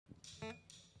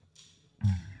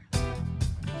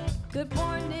Good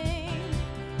morning,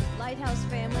 Lighthouse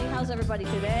family. How's everybody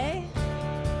today?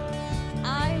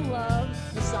 I love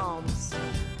the Psalms.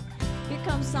 Here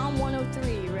comes Psalm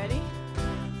 103. You ready?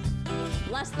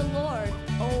 Bless the Lord,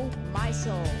 oh my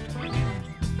soul,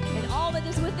 and all that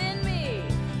is within me.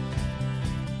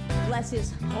 Bless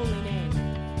his holy name.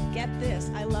 Get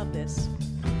this, I love this.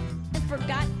 And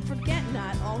forget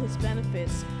not all his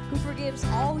benefits, who forgives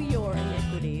all your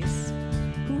iniquities,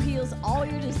 who heals all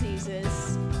your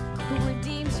diseases, who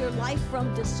redeems your life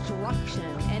from destruction.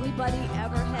 Anybody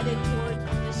ever headed toward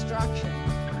destruction?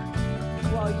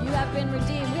 Well, you have been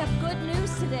redeemed. We have good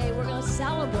news today. We're going to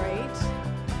celebrate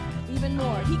even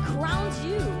more. He crowns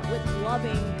you with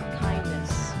loving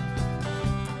kindness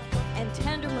and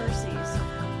tender mercies,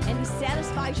 and he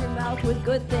satisfies your mouth with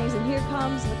good things. And here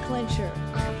comes the clincher.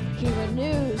 He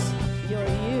renews your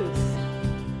youth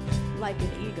like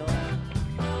an eagle.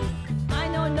 I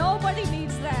know nobody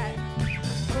needs that.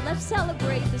 So let's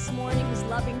celebrate this morning his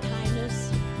loving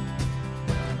kindness.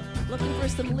 Looking for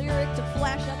some lyric to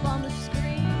flash up on the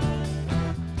screen.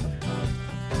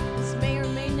 This may or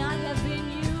may not have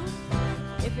been you.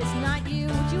 If it's not you,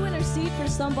 would you intercede for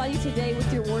somebody today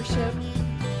with your worship?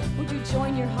 Would you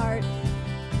join your heart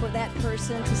for that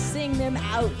person to sing them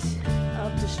out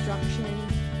of destruction?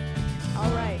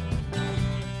 All right.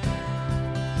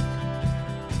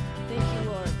 Thank you,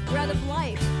 Lord. Bread of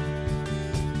life.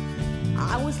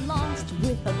 I was lost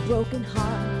with a broken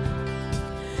heart.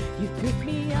 You picked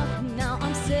me up, now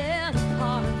I'm set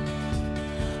apart.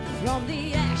 From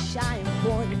the ash I am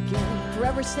born again.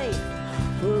 Forever safe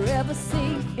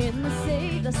in the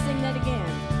saved. Let's sing that again.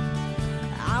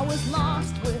 I was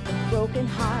lost with a broken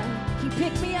heart. He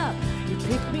picked me up,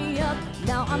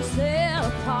 now I'm set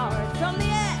apart. From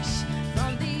the ash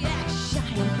I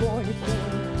am born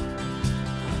again.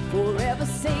 Forever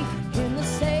safe in the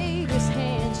Savior's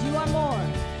hands. You are more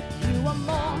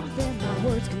than my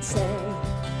words can say.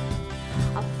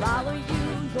 I follow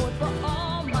you, Lord, for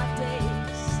all my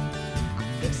days. I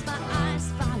fix my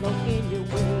eyes, follow in your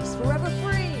ways. Forever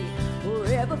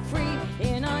free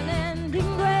in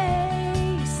unending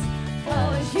grace.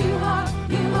 For you are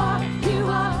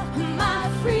my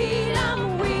freedom.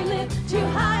 We lift you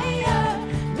higher,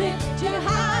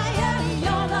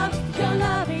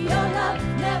 Your love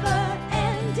never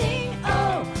ending.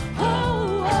 Oh,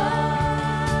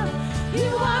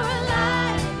 you are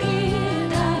alive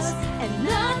in us, and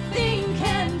nothing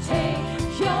can take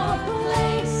your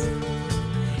place.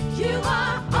 You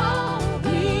are all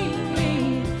we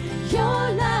need.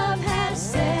 Your love has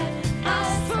set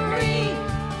us free.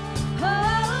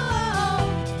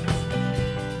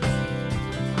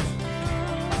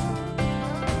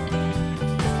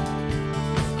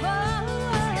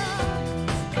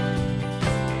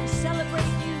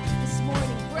 Celebrate you this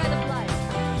morning, bread of life.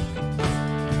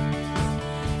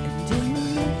 And in the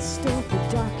midst of the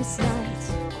darkest night,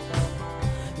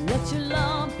 let your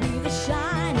love be the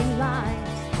shining light,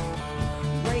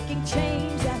 breaking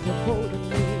chains that were holding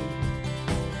me.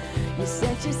 You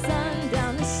sent your son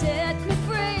down to set me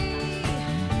free.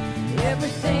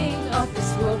 Everything of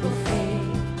this world will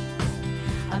fade.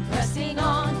 I'm pressing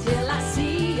on till I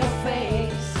see your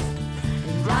face,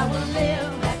 and I will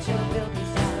live that your will be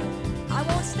done. I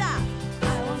won't stop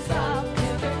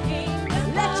till your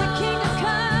kingdom. Let your kingdom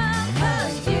come,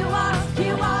 'cause you are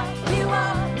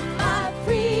my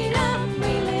freedom.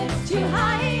 We lift you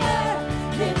higher,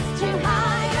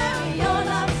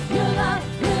 Your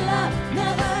love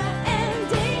never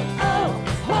ending.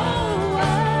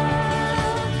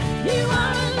 You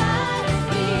are alive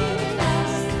in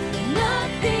us.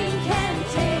 Nothing can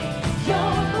take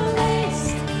your place.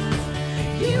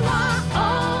 You are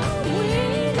all we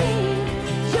need.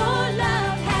 Your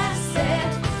love has set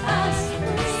us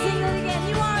free. Sing it again.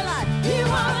 You are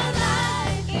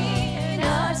alive in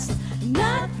us.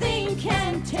 Nothing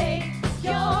can take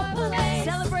your place.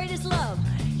 Celebrate his love.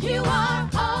 You are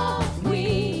all we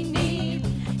need.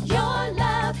 Your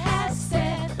love has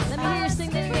set us free. Let me hear you sing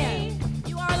that again.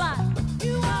 You are alive.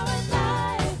 You are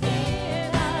alive in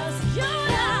us.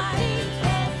 Nothing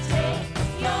can take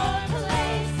your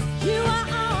place. You are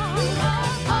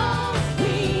all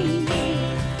we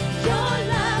need. Your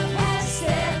love has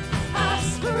set us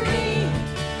free.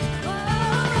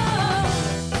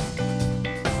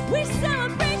 We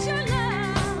celebrate your love.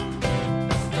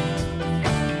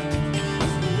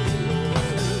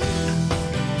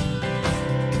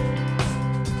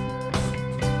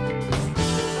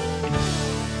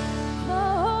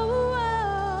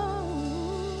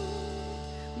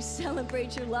 We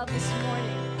celebrate your love this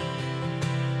morning.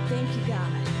 Thank you,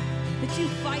 God, that you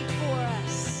fight for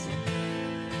us,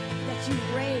 that you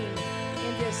reign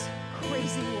in this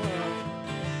crazy world.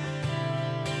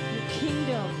 Your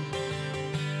kingdom,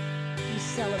 we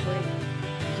celebrate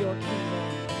your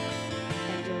kingdom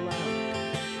and your love.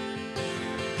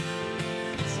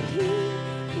 So he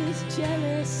is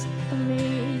jealous of me.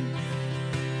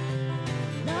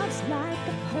 Love's like a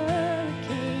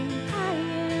hurricane. I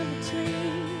am a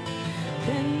tree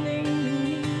bending the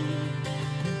knee.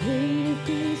 The weight of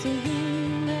his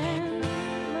wind and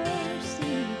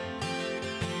mercy.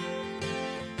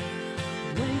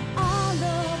 When all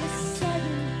of a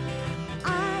sudden I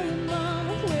am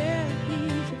unaware,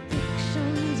 his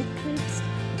afflictions eclipse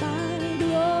my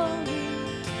glory,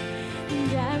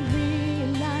 and I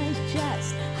realize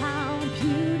just how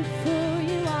beautiful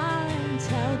you are and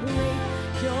how great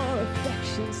your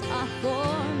affections are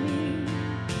for me.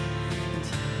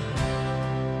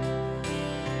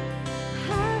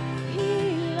 How he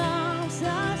loves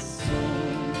us so.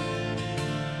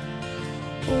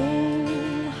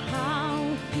 Oh, how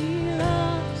he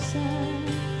loves us.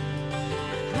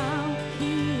 How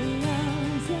he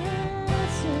loves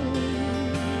us so.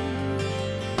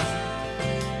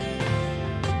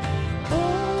 Oh,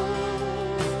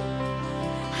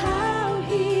 how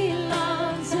he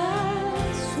loves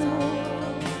us so.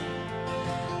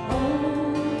 Oh,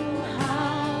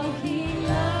 how he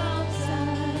loves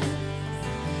us.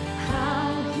 How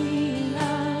he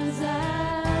loves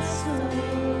us so.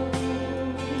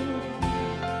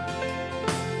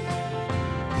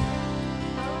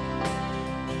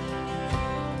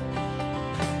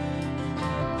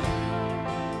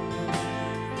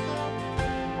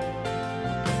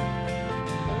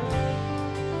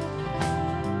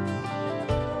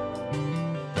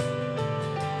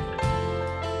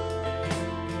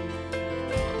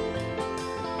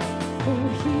 Oh,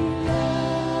 he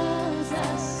loves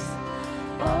us.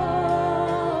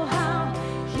 Oh, how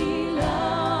he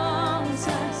loves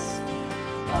us.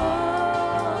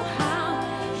 Oh, how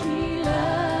he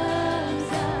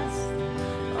loves us.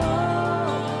 Oh,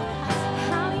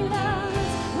 how he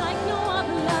loves like no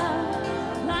other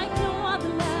love, like no other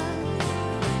love.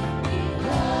 He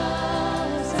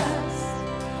loves us.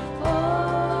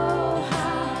 Oh,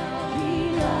 how he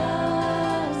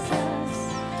loves us.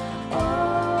 Oh,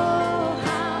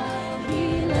 how he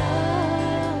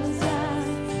loves us.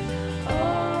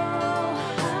 Oh,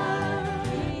 how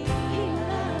he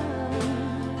loves.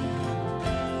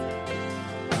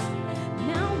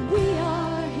 Now we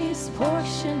are his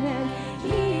portion and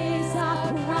he is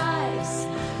our prize,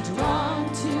 drawn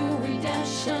to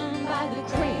redemption by the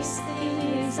grace in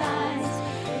his eyes.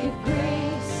 If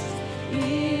grace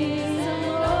is an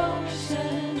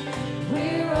ocean,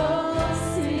 we're all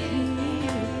sinking.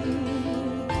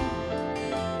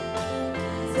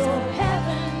 So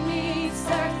heaven meets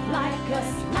earth like a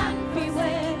snappy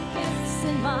web kiss,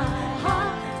 and my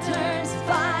heart turns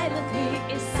violently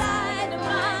inside of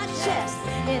my chest,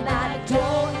 and I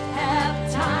don't have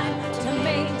time to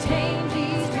maintain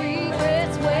these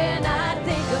regrets when I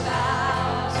think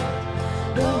about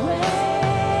the way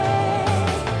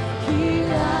he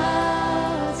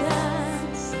loves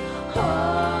us.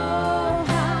 Oh,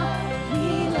 how he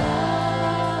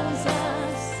loves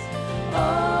us. Oh,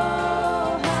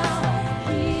 how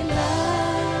he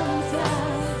loves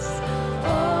us.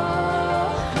 Oh,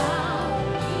 how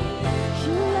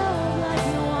you love like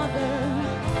no other.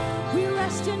 We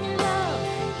rest in your love.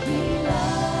 He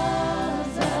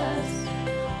loves us.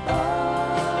 Oh,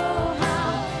 how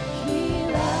he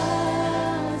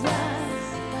loves us.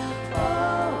 Oh,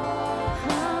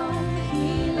 how he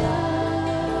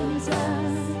loves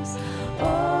us. Oh,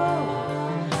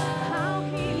 how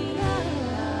he loves.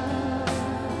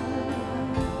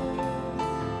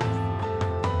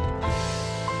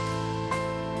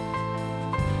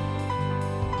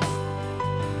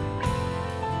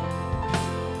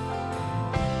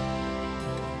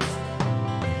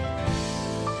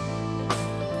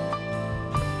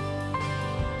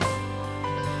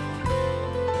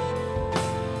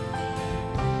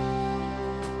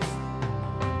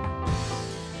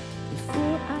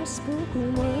 Before I spoke a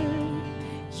word,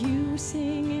 you were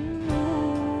singing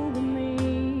over me,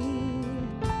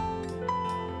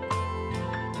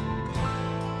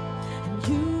 and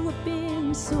you have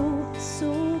been so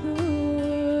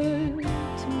good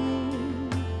to me.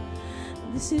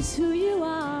 This is who you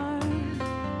are.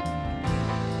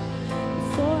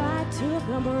 Before I took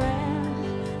a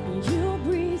breath, you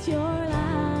breathed your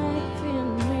life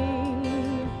in me.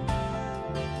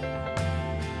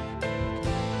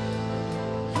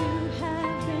 You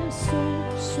have been so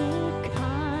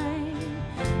kind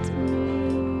to me.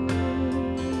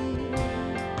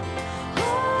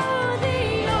 Oh, the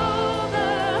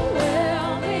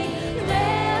overwhelming,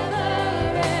 never-ending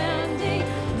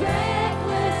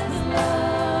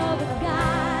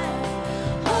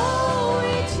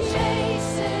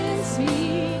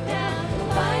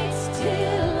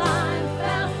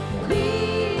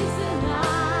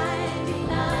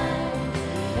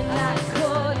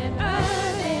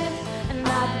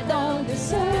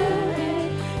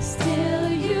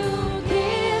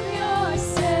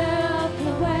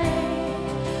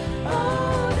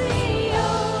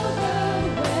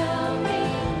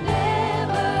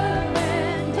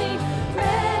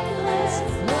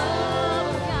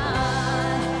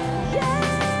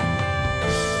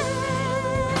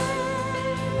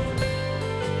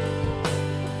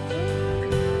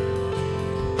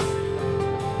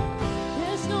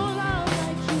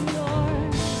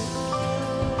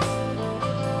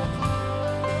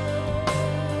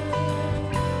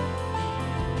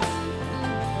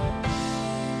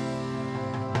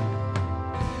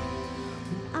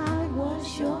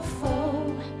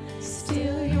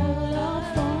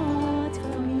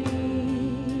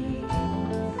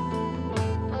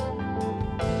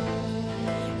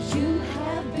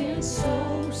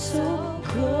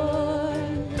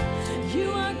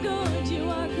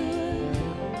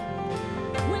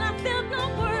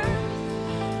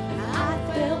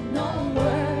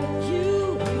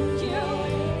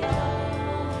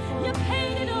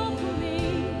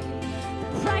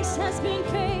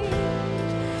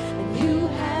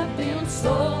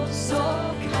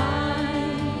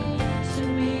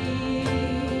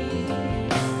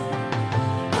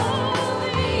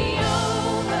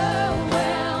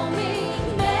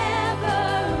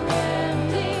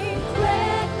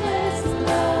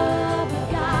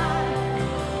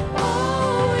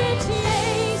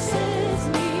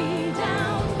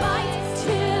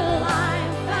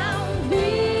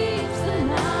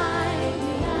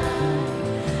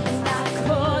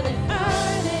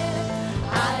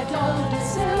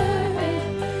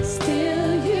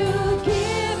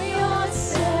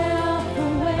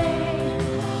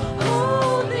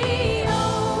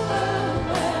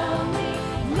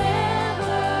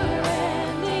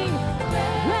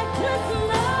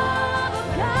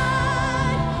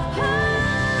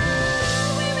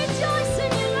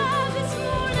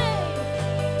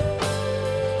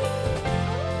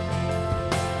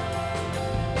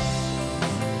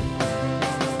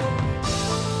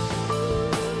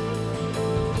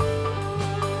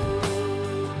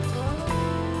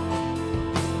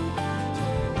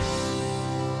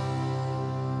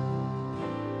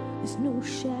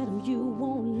you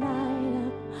won't light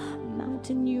up,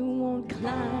 mountain you won't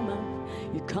climb up,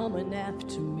 you're coming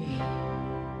after me.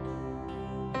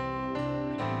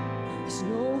 There's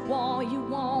no wall you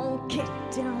won't kick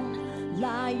down,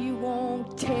 lie you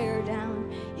won't tear down,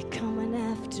 you're coming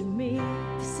after me.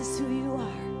 This is who you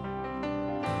are.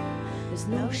 There's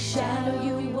no shadow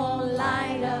you won't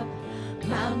light up,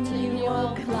 mountain you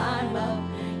won't climb up,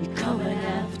 you're coming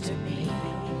after me.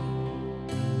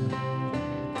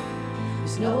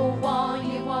 There's no wall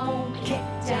you won't kick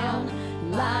down,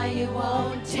 lie you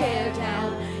won't tear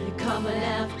down, you're coming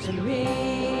after me.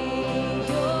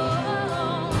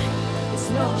 Oh,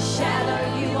 there's no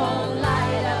shadow you won't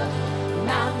light up,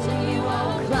 mountain you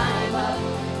won't climb up,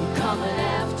 you're coming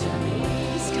after me.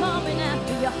 He's coming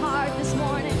after your heart this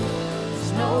morning.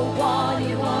 There's no wall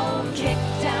you won't kick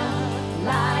down,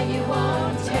 lie you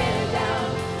won't tear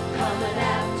down, coming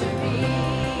after me.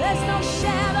 There's no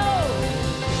shadow.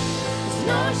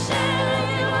 No shadow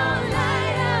you won't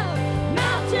light up,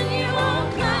 mountain you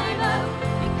won't climb up,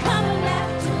 you're coming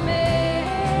after me.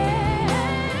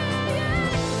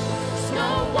 There's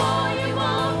no wall you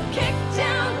won't kick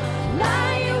down,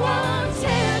 lie you won't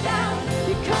tear down,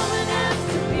 you're coming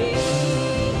after me.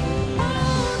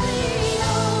 Oh,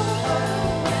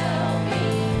 the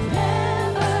overwhelming,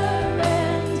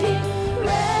 never-ending,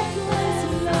 reckless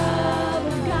love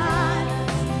of God.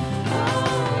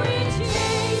 Oh, it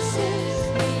chases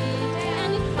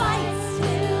and it fights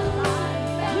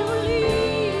till you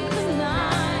leave the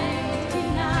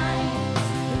 99.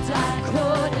 And I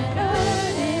couldn't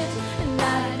earn it, and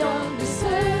I don't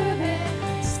deserve it.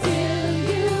 Still,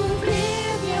 you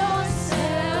give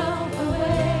yourself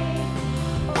away.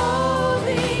 Oh,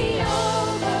 the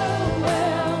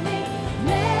overwhelming,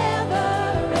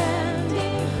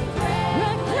 never-ending,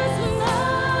 reckless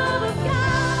love of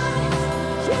God.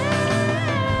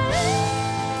 Yeah.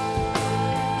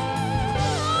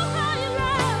 Oh, how you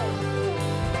love.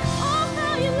 Oh,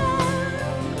 how you love.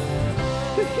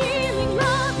 Your healing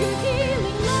love, your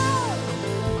healing love.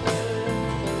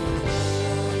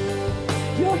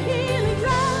 Your healing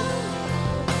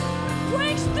love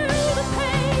breaks through the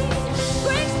pain,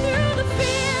 breaks through the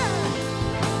fear.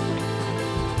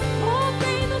 Oh,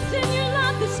 breathe us in your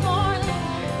love this morning.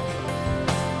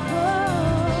 Oh.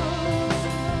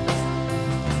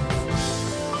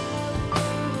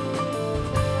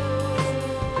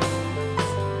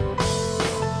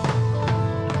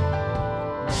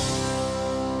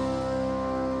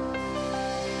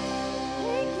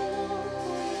 Thank you, Lord,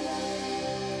 for your love.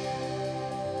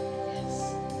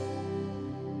 Yes.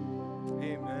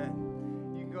 Amen.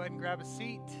 You can go ahead and grab a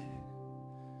seat.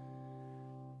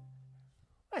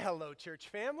 Well, hello, church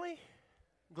family.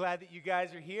 Glad that you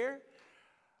guys are here.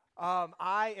 I'm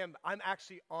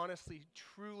actually honestly,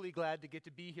 truly glad to get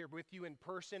to be here with you in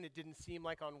person. It didn't seem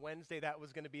like on Wednesday that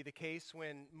was going to be the case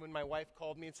when my wife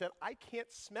called me and said, I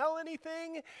can't smell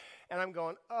anything. And I'm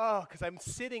going, oh, because I'm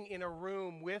sitting in a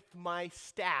room with my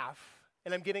staff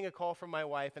and I'm getting a call from my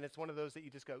wife, and it's one of those that you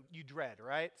just go, you dread,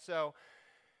 right? So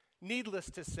needless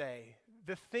to say,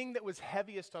 the thing that was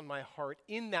heaviest on my heart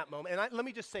in that moment, and let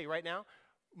me just say right now,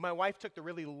 my wife took the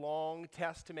really long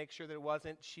test to make sure that it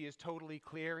wasn't. She is totally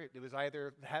clear. It was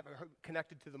either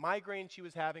connected to the migraine she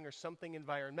was having or something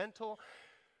environmental,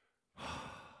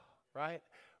 right?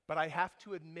 But I have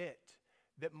to admit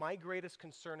that my greatest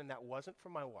concern, and that wasn't for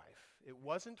my wife, it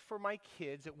wasn't for my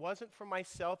kids, it wasn't for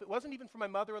myself, it wasn't even for my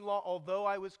mother-in-law, although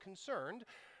I was concerned.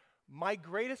 Why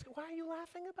are you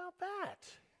laughing about that?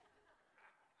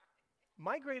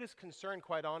 My greatest concern,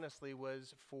 quite honestly,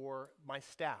 was for my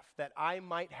staff, that I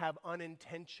might have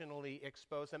unintentionally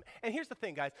exposed them. And here's the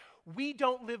thing, guys. We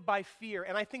don't live by fear,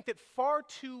 and I think that far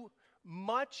too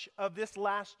much of this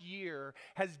last year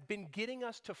has been getting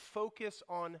us to focus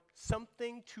on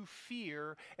something to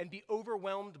fear and be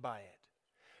overwhelmed by it.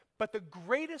 But the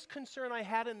greatest concern I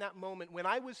had in that moment, when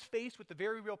I was faced with the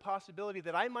very real possibility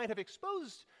that I might have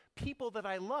exposed people that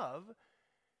I love,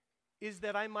 is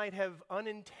that I might have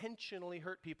unintentionally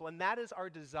hurt people. And that is our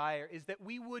desire, is that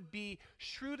we would be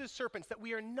shrewd as serpents, that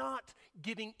we are not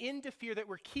giving in to fear, that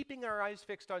we're keeping our eyes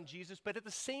fixed on Jesus, but at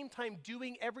the same time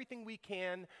doing everything we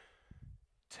can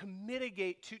to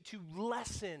mitigate, to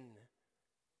lessen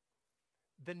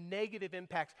the negative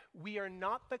impacts. We are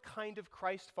not the kind of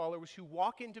Christ followers who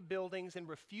walk into buildings and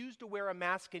refuse to wear a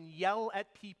mask and yell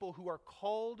at people who are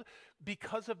called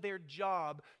because of their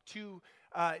job to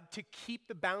keep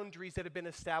the boundaries that have been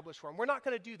established for them. We're not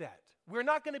going to do that. We're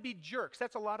not going to be jerks.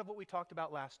 That's a lot of what we talked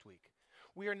about last week.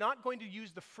 We are not going to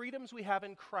use the freedoms we have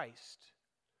in Christ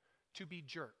to be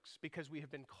jerks because we have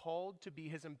been called to be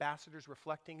his ambassadors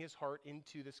reflecting his heart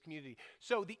into this community.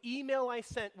 So the email I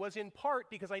sent was in part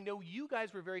because I know you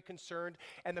guys were very concerned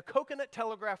and the Coconut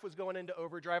Telegraph was going into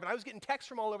overdrive and I was getting texts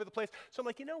from all over the place. So I'm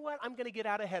like, you know what? I'm going to get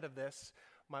out ahead of this.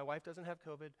 My wife doesn't have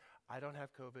COVID. I don't have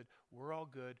COVID. We're all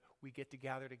good. We get to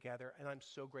gather together and I'm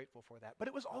so grateful for that. But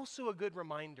it was also a good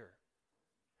reminder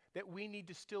that we need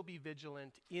to still be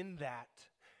vigilant in that.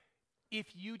 If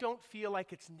you don't feel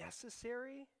like it's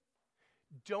necessary,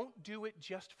 don't do it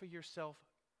just for yourself.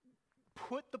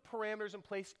 Put the parameters in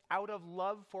place out of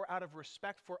love out of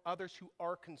respect for others who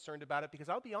are concerned about it. Because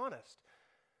I'll be honest,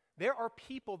 there are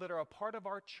people that are a part of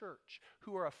our church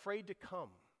who are afraid to come.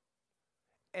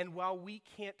 And while we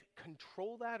can't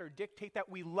control that or dictate that,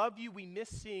 we love you, we miss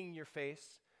seeing your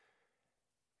face.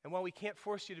 And while we can't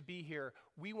force you to be here,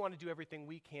 we want to do everything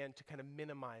we can to kind of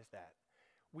minimize that.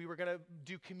 We were going to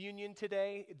do communion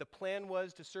today. The plan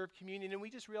was to serve communion, and we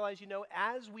just realized,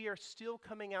 as we are still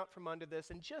coming out from under this,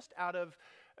 and just out of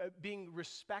being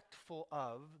respectful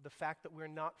of the fact that we're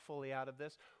not fully out of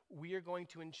this, we are going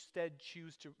to instead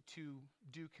choose to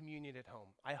do communion at home.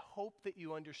 I hope that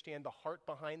you understand the heart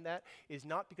behind that is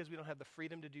not because we don't have the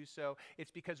freedom to do so.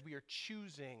 It's because we are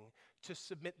choosing to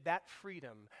submit that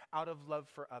freedom out of love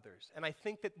for others. And I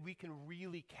think that we can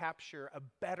really capture a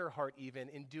better heart even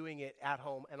in doing it at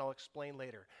home, and I'll explain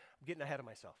later. I'm getting ahead of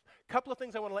myself. A couple of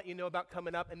things I want to let you know about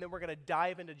coming up, and then we're going to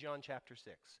dive into John chapter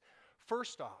 6.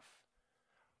 First off,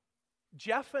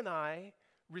 Jeff and I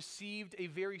received a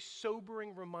very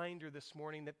sobering reminder this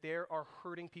morning that there are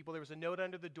hurting people. There was a note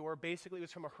under the door. Basically, it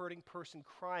was from a hurting person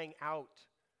crying out.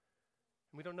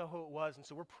 And we don't know who it was, and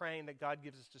so we're praying that God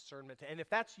gives us discernment. And if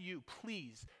that's you,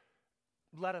 please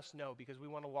let us know because we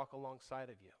want to walk alongside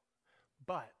of you.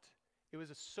 But it was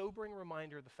a sobering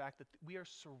reminder of the fact that we are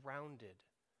surrounded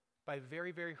by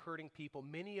very, very hurting people,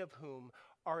 many of whom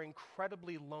are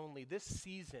incredibly lonely. This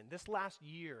season, this last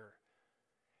year,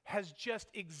 has just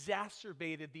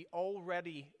exacerbated the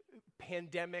already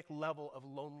pandemic level of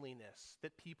loneliness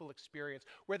that people experience,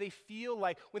 where they feel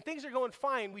like when things are going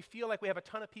fine, we feel like we have a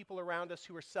ton of people around us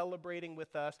who are celebrating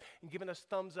with us and giving us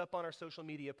thumbs up on our social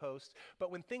media posts.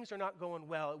 But when things are not going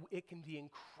well, it can be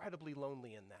incredibly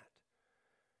lonely in that.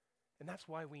 And that's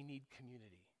why we need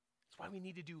community. It's why we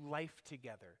need to do life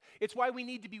together. It's why we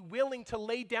need to be willing to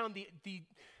lay down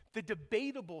the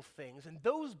debatable things and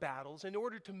those battles in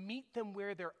order to meet them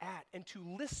where they're at and to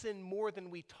listen more than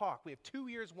we talk. We have 2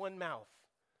 ears, 1 mouth.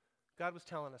 God was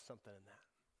telling us something in that.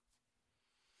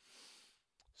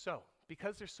 So,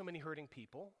 because there's so many hurting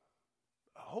people,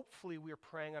 hopefully we're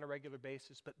praying on a regular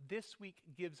basis, but this week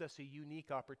gives us a unique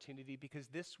opportunity because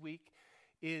this week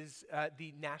is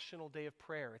the National Day of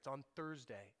Prayer. It's on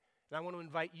Thursday. And I want to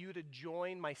invite you to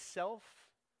join myself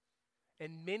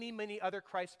and many, many other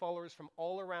Christ followers from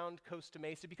all around Costa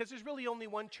Mesa, because there's really only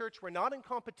one church. We're not in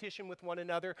competition with one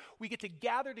another. We get to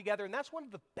gather together, and that's one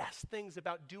of the best things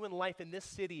about doing life in this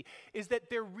city is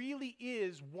that there really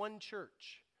is one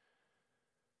church.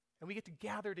 And we get to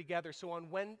gather together. So on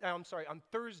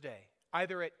Thursday,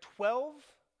 either at 12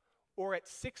 or at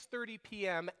 6:30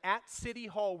 p.m. at City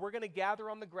Hall, we're going to gather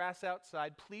on the grass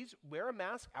outside. Please wear a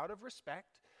mask out of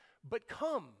respect, but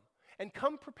come. And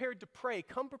come prepared to pray,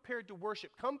 come prepared to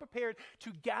worship, come prepared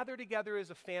to gather together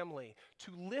as a family,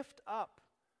 to lift up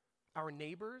our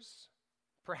neighbors.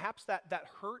 Perhaps that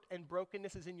hurt and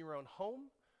brokenness is in your own home,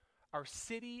 our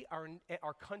city,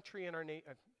 our country, and our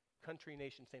country,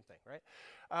 nation, same thing,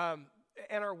 right?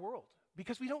 And our world.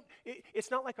 Because it's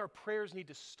not like our prayers need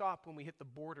to stop when we hit the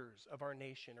borders of our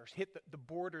nation or hit the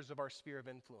borders of our sphere of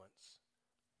influence.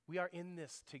 We are in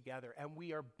this together, and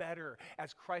we are better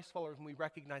as Christ followers when we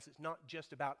recognize it's not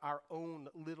just about our own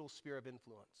little sphere of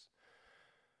influence.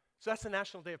 So that's the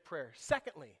National Day of Prayer.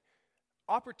 Secondly,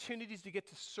 opportunities to get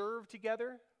to serve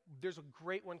together. There's a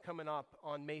great one coming up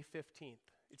on May 15th.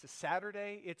 It's a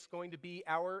Saturday. It's going to be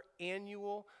our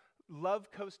annual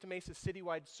Love Costa Mesa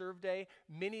Citywide Serve Day.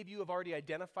 Many of you have already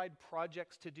identified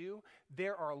projects to do.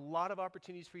 There are a lot of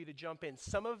opportunities for you to jump in.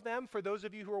 Some of them, for those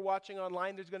of you who are watching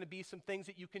online, there's going to be some things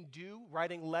that you can do,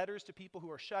 writing letters to people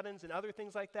who are shut-ins and other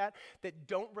things like that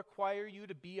don't require you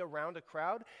to be around a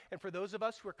crowd. And for those of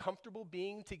us who are comfortable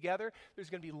being together, there's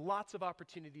going to be lots of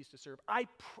opportunities to serve.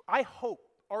 I hope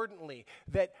ardently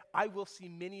that I will see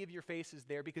many of your faces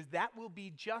there, because that will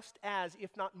be just as,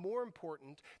 if not more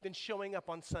important, than showing up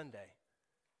on Sunday.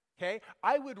 Okay?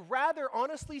 I would rather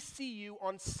honestly see you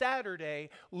on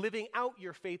Saturday living out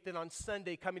your faith than on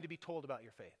Sunday coming to be told about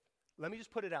your faith. Let me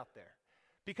just put it out there.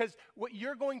 Because what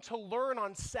you're going to learn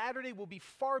on Saturday will be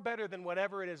far better than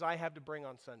whatever it is I have to bring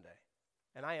on Sunday.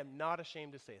 And I am not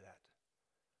ashamed to say that.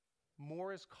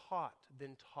 More is caught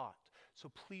than taught. So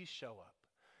please show up.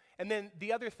 And then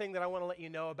the other thing that I want to let you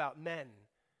know about men,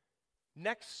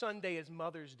 next Sunday is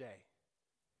Mother's Day.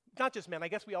 Not just men, I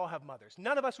guess we all have mothers.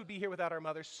 None of us would be here without our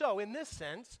mothers. So in this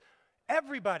sense,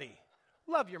 everybody,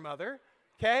 love your mother,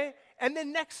 okay? And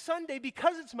then next Sunday,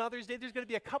 because it's Mother's Day, there's going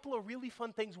to be a couple of really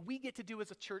fun things we get to do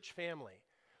as a church family.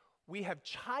 We have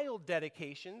child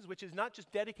dedications, which is not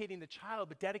just dedicating the child,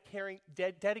 but dedicating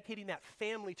that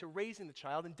family to raising the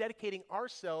child and dedicating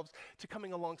ourselves to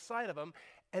coming alongside of them.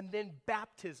 And then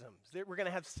baptisms. We're going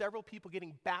to have several people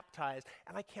getting baptized,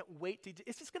 and I can't wait to.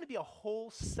 It's just going to be a whole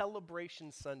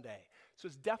celebration Sunday. So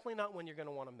it's definitely not one you're going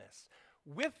to want to miss.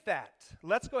 With that,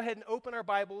 let's go ahead and open our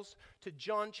Bibles to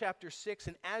John chapter 6,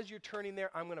 and as you're turning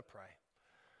there, I'm going to pray.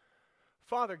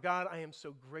 Father God, I am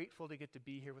so grateful to get to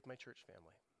be here with my church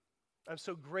family. I'm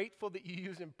so grateful that you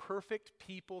use imperfect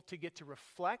people to get to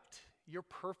reflect your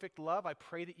perfect love. I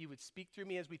pray that you would speak through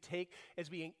me as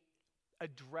we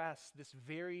address this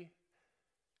very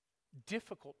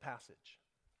difficult passage.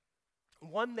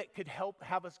 One that could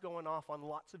have us going off on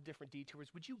lots of different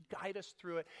detours. Would you guide us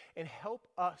through it and help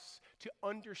us to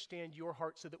understand your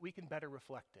heart so that we can better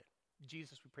reflect it?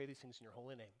 Jesus, we pray these things in your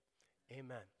holy name.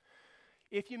 Amen.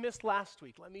 If you missed last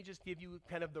week, let me just give you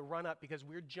kind of the run-up because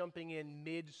we're jumping in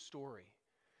mid-story.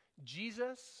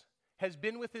 Jesus has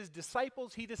been with his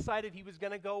disciples. He decided he was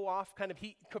going to go off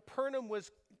Capernaum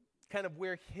was kind of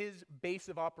where his base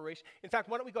of operation. In fact,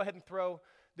 why don't we go ahead and throw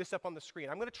this up on the screen.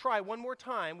 I'm going to try one more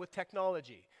time with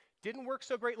technology. Didn't work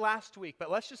so great last week,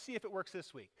 but let's just see if it works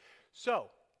this week. So,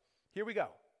 here we go.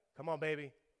 Come on,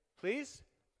 baby. Please?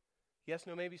 Yes,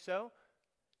 no, maybe so?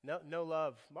 No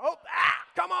love. Oh,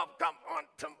 come on.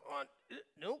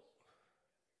 Nope.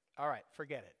 All right,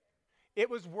 forget it. It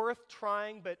was worth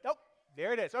trying, but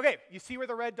there it is. Okay, you see where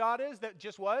the red dot is that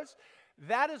just was?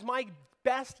 That is my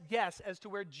best guess as to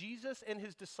where Jesus and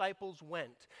his disciples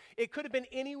went. It could have been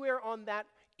anywhere on that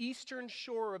eastern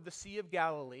shore of the Sea of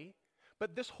Galilee,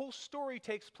 but this whole story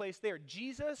takes place there.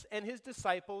 Jesus and his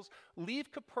disciples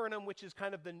leave Capernaum, which is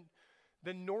kind of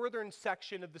the northern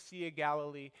section of the Sea of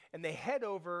Galilee, and they head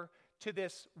over to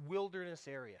this wilderness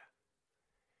area.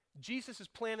 Jesus is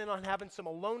planning on having some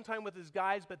alone time with his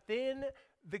guys, but then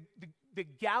the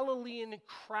Galilean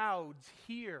crowds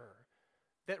hear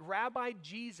that Rabbi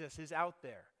Jesus is out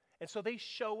there. And so they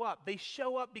show up. They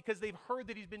show up because they've heard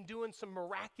that he's been doing some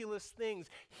miraculous things,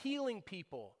 healing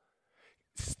people,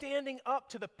 standing up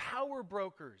to the power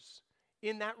brokers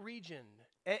in that region.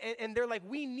 And they're like,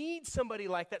 we need somebody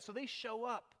like that. So they show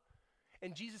up.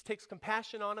 And Jesus takes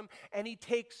compassion on them, and he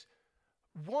takes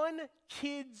one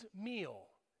kid's meal.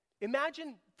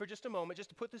 Imagine, for just a moment, just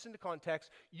to put this into context,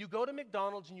 you go to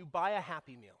McDonald's and you buy a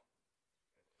Happy Meal.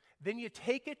 Then you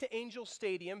take it to Angel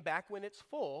Stadium back when it's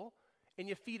full, and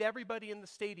you feed everybody in the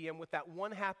stadium with that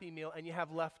one Happy Meal, and you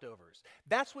have leftovers.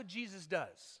 That's what Jesus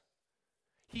does.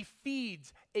 He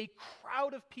feeds a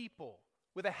crowd of people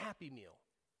with a Happy Meal.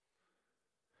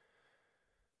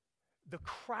 The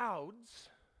crowds,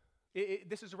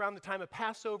 this is around the time of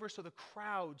Passover, so the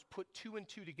crowds put two and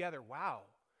two together. Wow.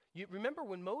 You remember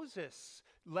when Moses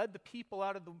led the people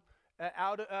out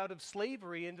of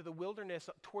slavery into the wilderness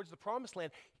towards the promised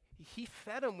land, he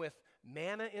fed them with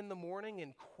manna in the morning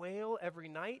and quail every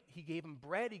night. He gave them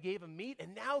bread, he gave them meat,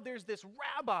 and now there's this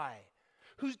rabbi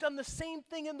who's done the same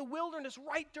thing in the wilderness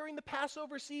right during the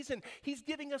Passover season. He's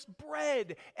giving us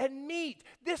bread and meat.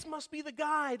 This must be the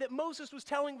guy that Moses was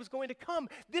telling was going to come.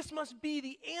 This must be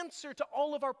the answer to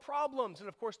all of our problems. And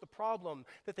of course, the problem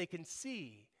that they can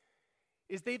see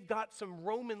is they've got some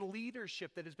Roman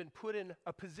leadership that has been put in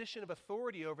a position of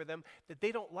authority over them that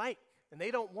they don't like and they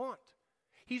don't want.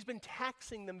 He's been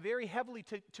taxing them very heavily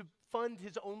to fund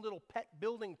his own little pet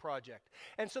building project.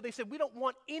 And so they said, we don't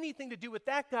want anything to do with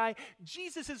that guy.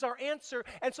 Jesus is our answer.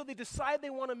 And so they decide they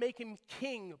want to make him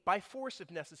king by force if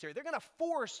necessary. They're going to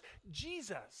force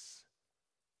Jesus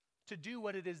to do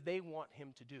what it is they want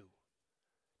him to do,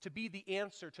 to be the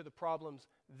answer to the problems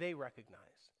they recognize.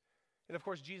 And of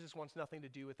course, Jesus wants nothing to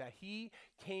do with that. He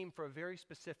came for a very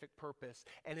specific purpose,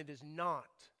 and it is not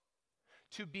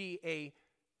to be a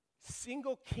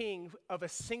single king of a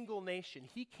single nation.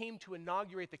 He came to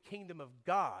inaugurate the kingdom of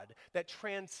God that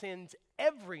transcends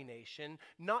every nation,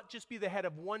 not just be the head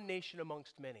of one nation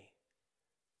amongst many.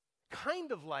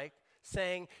 Kind of like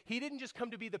saying he didn't just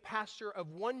come to be the pastor of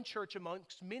one church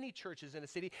amongst many churches in a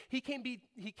city. He came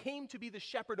to be the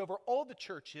shepherd over all the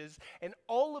churches, and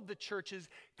all of the churches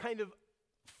kind of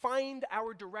find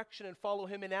our direction and follow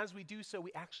him, and as we do so,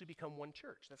 we actually become one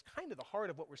church. That's kind of the heart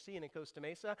of what we're seeing in Costa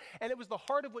Mesa, and it was the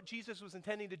heart of what Jesus was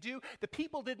intending to do. The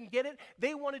people didn't get it.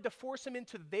 They wanted to force him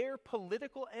into their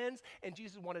political ends, and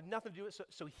Jesus wanted nothing to do with it,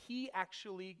 so he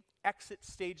actually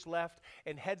exits stage left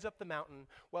and heads up the mountain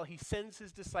while he sends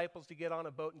his disciples to get on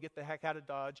a boat and get the heck out of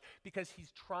Dodge, because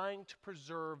he's trying to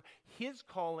preserve his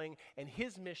calling and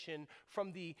his mission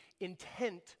from the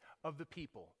intent of the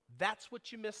people. That's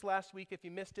what you missed last week. If you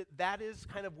missed it, that is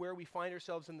kind of where we find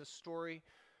ourselves in the story.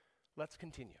 Let's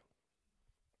continue.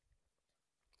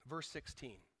 Verse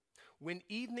 16. When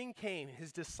evening came,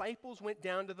 his disciples went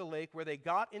down to the lake, where they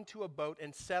got into a boat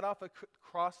and set off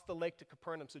across the lake to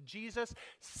Capernaum. So Jesus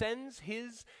sends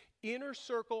his inner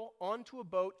circle onto a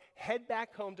boat, head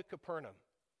back home to Capernaum.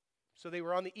 So they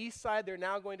were on the east side. They're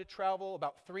now going to travel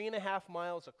about 3.5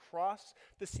 miles across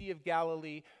the Sea of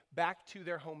Galilee back to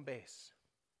their home base.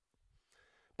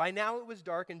 By now it was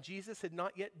dark, and Jesus had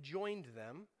not yet joined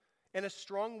them, and a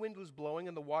strong wind was blowing,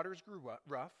 and the waters grew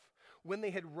rough. When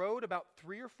they had rowed about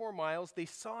 3 or 4 miles, they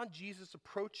saw Jesus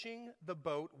approaching the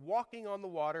boat, walking on the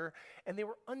water, and they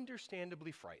were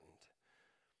understandably frightened.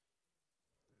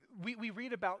 We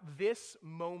read about this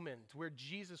moment where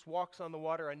Jesus walks on the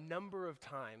water a number of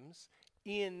times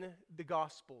in the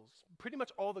Gospels. Pretty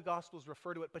much all the Gospels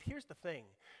refer to it, but here's the thing.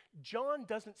 John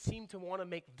doesn't seem to want to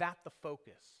make that the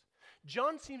focus.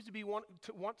 John seems to be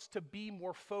wants to be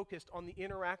more focused on the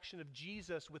interaction of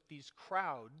Jesus with these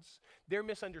crowds, their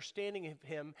misunderstanding of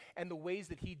him, and the ways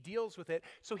that he deals with it.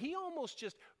 So he almost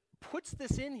just puts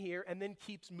this in here and then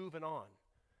keeps moving on.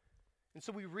 And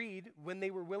so we read, when they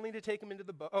were willing to take him into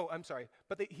the boat,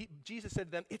 Jesus said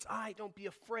to them, "It's I, don't be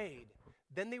afraid."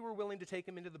 Then they were willing to take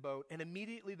him into the boat, and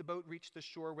immediately the boat reached the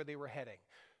shore where they were heading.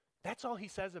 That's all he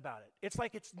says about it. It's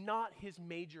like it's not his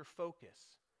major focus.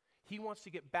 He wants to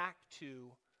get back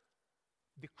to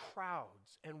the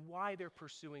crowds and why they're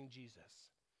pursuing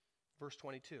Jesus. Verse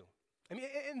 22. I mean,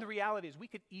 and the reality is we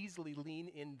could easily lean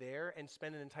in there and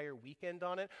spend an entire weekend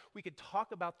on it. We could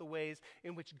talk about the ways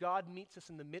in which God meets us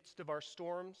in the midst of our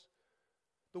storms,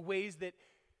 the ways that,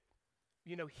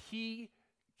 he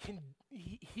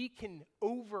can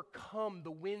overcome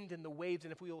the wind and the waves,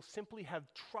 and if we will simply have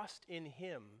trust in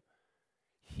him,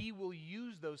 he will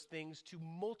use those things to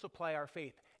multiply our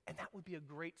faith. And that would be a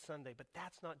great Sunday, but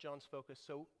that's not John's focus.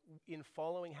 So in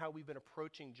following how we've been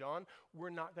approaching John, we're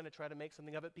not going to try to make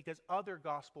something of it, because other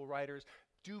gospel writers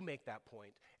do make that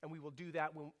point, and we will do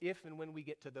that if and when we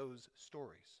get to those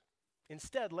stories.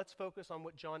 Instead, let's focus on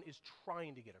what John is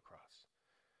trying to get across.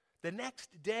 The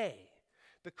next day,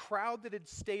 the crowd that had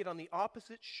stayed on the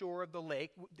opposite shore of the lake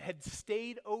had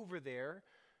stayed over there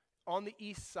on the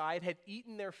east side, had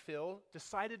eaten their fill,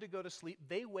 decided to go to sleep.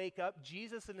 They wake up.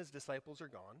 Jesus and his disciples are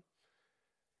gone.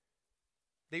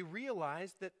 They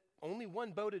realized that only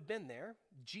one boat had been there.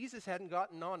 Jesus hadn't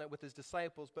gotten on it with his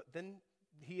disciples, but then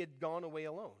he had gone away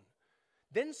alone.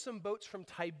 Then some boats from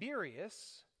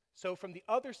Tiberias, so from the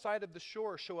other side of the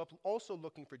shore, show up also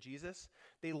looking for Jesus.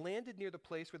 They landed near the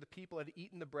place where the people had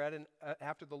eaten the bread and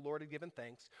after the Lord had given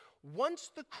thanks.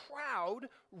 Once the crowd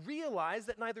realized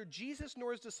that neither Jesus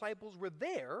nor his disciples were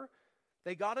there,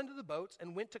 they got into the boats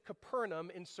and went to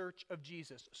Capernaum in search of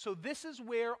Jesus. So this is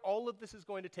where all of this is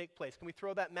going to take place. Can we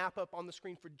throw that map up on the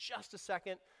screen for just a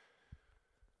second?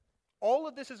 All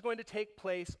of this is going to take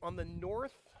place on the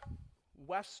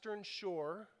northwestern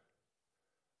shore.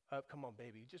 Come on,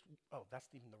 baby. That's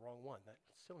even the wrong one. That's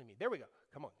silly me. There we go.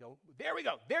 Come on, go. There we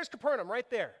go. There's Capernaum right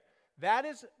there. That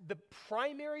is the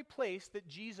primary place that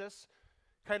Jesus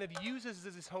kind of uses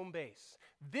as his home base.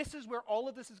 This is where all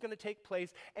of this is going to take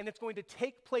place, and it's going to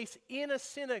take place in a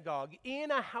synagogue,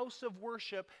 in a house of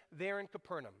worship there in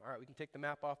Capernaum. All right, we can take the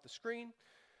map off the screen.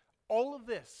 All of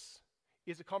this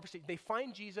is a conversation. They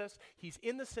find Jesus. He's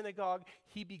in the synagogue.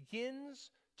 He begins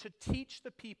to teach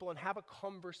the people and have a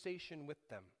conversation with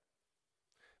them.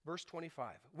 Verse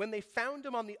 25, when they found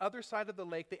him on the other side of the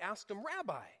lake, they asked him,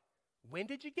 "Rabbi, when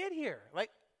did you get here?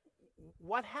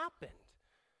 What happened?"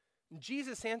 And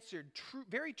Jesus answered,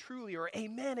 very truly, or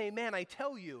 "Amen, amen, I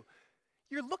tell you,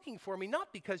 you're looking for me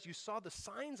not because you saw the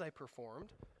signs I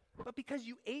performed, but because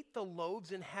you ate the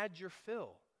loaves and had your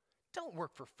fill. Don't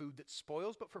work for food that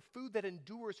spoils, but for food that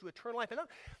endures to eternal life."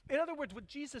 In other words, what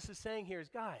Jesus is saying here is,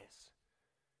 guys,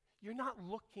 you're not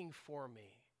looking for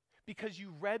me because you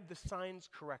read the signs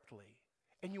correctly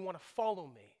and you want to follow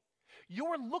me.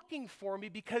 You're looking for me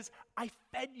because I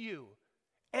fed you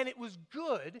and it was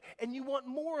good and you want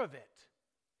more of it.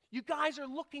 You guys are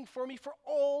looking for me for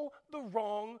all the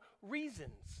wrong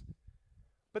reasons.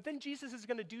 But then Jesus is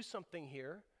going to do something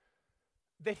here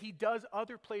that he does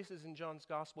other places in John's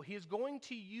gospel. He is going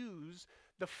to use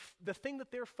the thing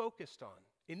that they're focused on.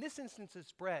 In this instance,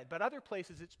 it's bread, but other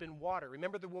places it's been water.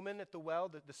 Remember the woman at the well,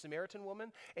 the Samaritan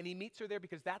woman? And he meets her there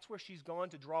because that's where she's gone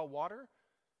to draw water.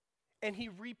 And he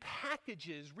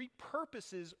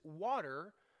repurposes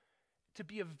water to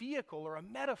be a vehicle or a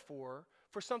metaphor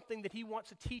for something that he wants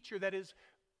to teach her that is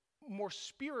more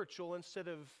spiritual instead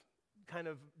of kind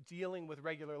of dealing with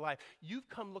regular life. You've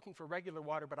come looking for regular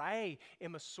water, but I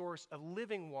am a source of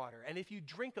living water. And if you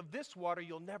drink of this water,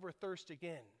 you'll never thirst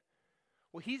again.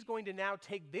 Well, he's going to now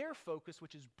take their focus,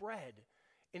 which is bread,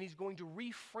 and he's going to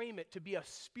reframe it to be a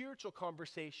spiritual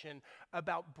conversation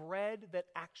about bread that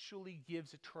actually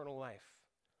gives eternal life.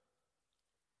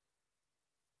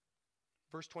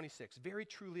 Verse 26, very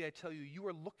truly I tell you, you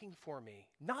are looking for me,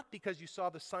 not because you saw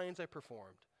the signs I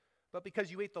performed, but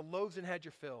because you ate the loaves and had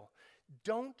your fill.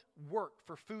 Don't work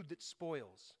for food that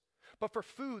spoils, but for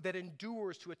food that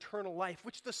endures to eternal life,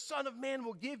 which the Son of Man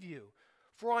will give you.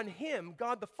 For on him,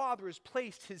 God the Father has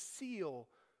placed his seal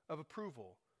of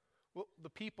approval. Well, the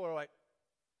people are like,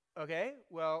 okay,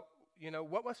 well,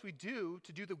 what must we do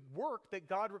to do the work that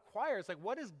God requires? Like,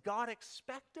 what does God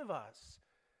expect of us?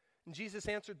 And Jesus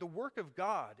answered, the work of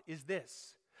God is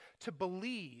this, to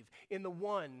believe in the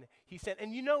one he sent.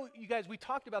 And you guys, we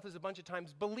talked about this a bunch of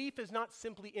times. Belief is not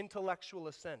simply intellectual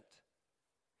assent.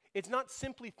 It's not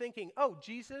simply thinking, oh,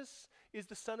 Jesus is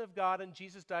the Son of God and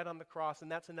Jesus died on the cross and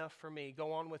that's enough for me.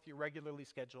 Go on with your regularly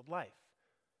scheduled life.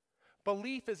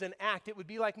 Belief is an act. It would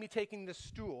be like me taking this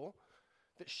stool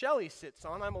that Shelley sits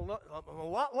on. I'm a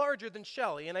lot larger than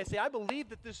Shelley, and I say, I believe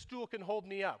that this stool can hold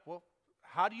me up. Well,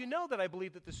 how do you know that I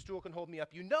believe that this stool can hold me up?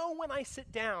 You know when I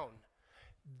sit down.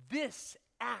 This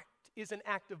act is an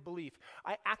act of belief.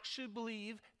 I actually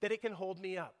believe that it can hold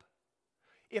me up.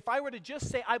 If I were to just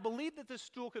say, I believe that this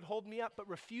stool could hold me up, but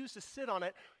refuse to sit on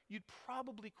it, you'd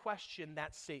probably question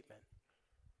that statement.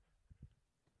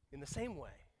 In the same way,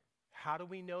 how do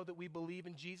we know that we believe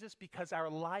in Jesus? Because our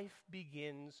life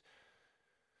begins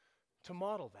to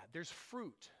model that. There's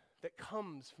fruit that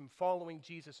comes from following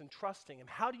Jesus and trusting him.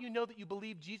 How do you know that you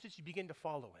believe Jesus? You begin to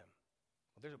follow him.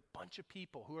 There's a bunch of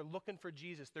people who are looking for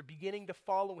Jesus. They're beginning to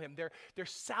follow him. They're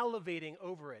salivating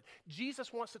over it.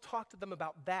 Jesus wants to talk to them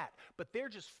about that, but they're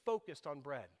just focused on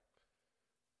bread.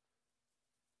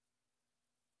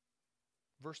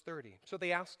 Verse 30. So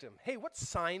they asked him, hey, what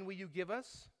sign will you give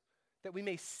us that we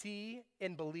may see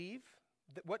and believe?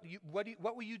 What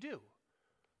will you do?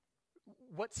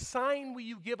 What sign will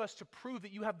you give us to prove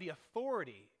that you have the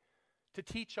authority to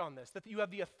teach on this, that you have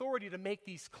the authority to make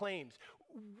these claims?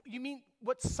 You mean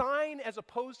what sign as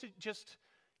opposed to just,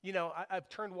 I've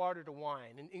turned water to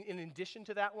wine. And in addition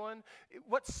to that one,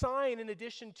 what sign in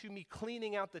addition to me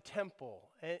cleaning out the temple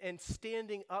and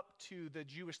standing up to the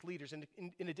Jewish leaders, and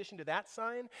in addition to that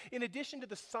sign, in addition to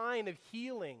the sign of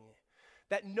healing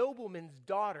that nobleman's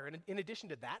daughter, and in addition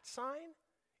to that sign,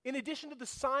 in addition to the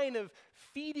sign of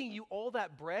feeding you all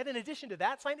that bread, in addition to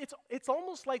that sign, it's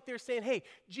almost like they're saying, hey,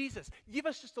 Jesus, give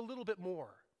us just a little bit more.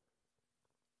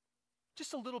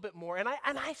 Just a little bit more. And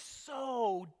I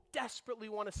so desperately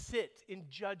want to sit in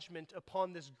judgment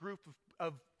upon this group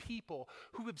of people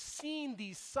who have seen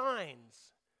these signs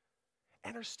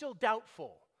and are still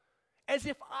doubtful, as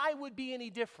if I would be any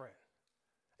different.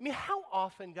 I mean, how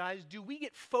often, guys, do we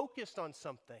get focused on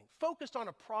something, focused on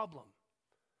a problem?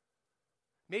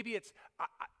 Maybe it's,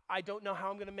 I don't know how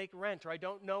I'm going to make rent, or I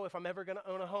don't know if I'm ever going to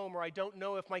own a home, or I don't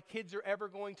know if my kids are ever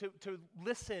going to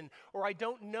listen, or I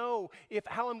don't know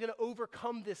how I'm going to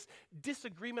overcome this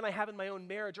disagreement I have in my own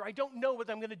marriage, or I don't know what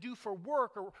I'm going to do for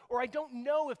work, or I don't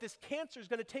know if this cancer is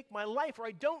going to take my life, or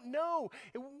I don't know,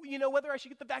 whether I should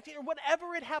get the vaccine, or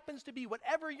whatever it happens to be,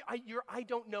 whatever your I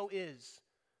don't know is.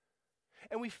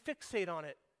 And we fixate on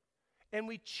it, and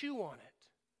we chew on it.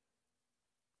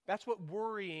 That's what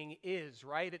worrying is,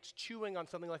 right? It's chewing on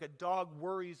something like a dog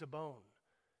worries a bone.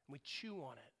 And we chew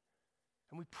on it.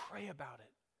 And we pray about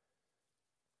it.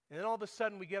 And then all of a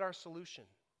sudden we get our solution.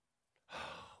 Oh,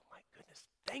 my goodness.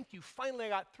 Thank you. Finally I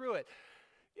got through it.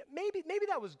 Yeah, maybe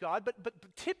that was God, but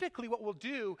typically what we'll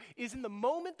do is in the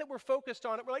moment that we're focused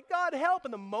on it, we're like, God, help.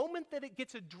 And the moment that it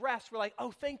gets addressed, we're like,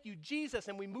 oh, thank you, Jesus.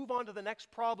 And we move on to the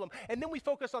next problem. And then we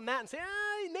focus on that and say,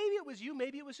 maybe it was you.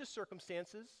 Maybe it was just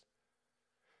circumstances.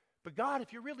 But God,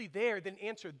 if you're really there, then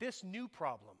answer this new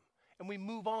problem. And we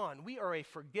move on. We are a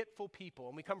forgetful people,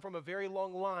 and we come from a very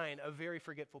long line of very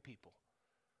forgetful people.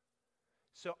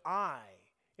 So I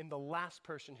am the last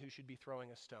person who should be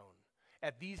throwing a stone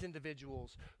at these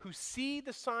individuals who see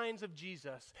the signs of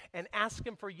Jesus and ask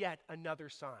him for yet another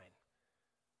sign.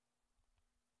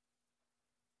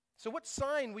 So what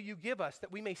sign will you give us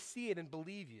that we may see it and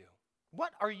believe you?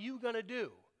 What are you going to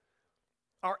do?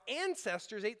 Our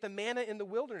ancestors ate the manna in the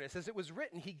wilderness. As it was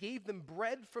written, he gave them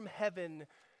bread from heaven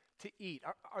to eat.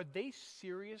 Are they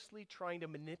seriously trying to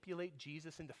manipulate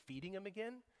Jesus into feeding him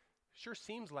again? Sure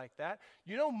seems like that.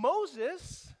 You know,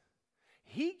 Moses,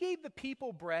 he gave the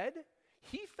people bread.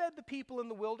 He fed the people in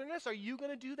the wilderness. Are you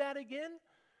going to do that again?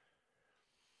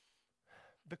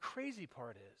 The crazy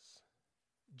part is,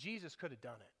 Jesus could have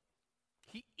done it.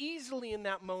 He easily in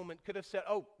that moment could have said,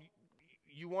 oh,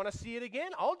 you want to see it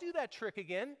again? I'll do that trick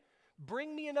again.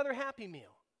 Bring me another Happy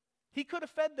Meal. He could have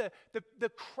fed the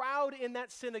crowd in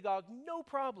that synagogue, no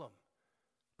problem.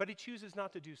 But he chooses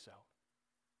not to do so.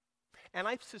 And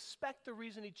I suspect the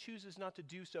reason he chooses not to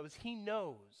do so is he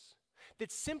knows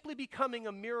that simply becoming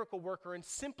a miracle worker and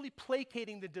simply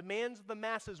placating the demands of the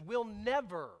masses will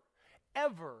never,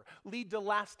 ever lead to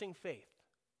lasting faith.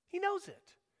 He knows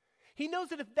it. He knows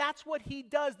that if that's what he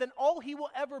does, then all he will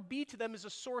ever be to them is a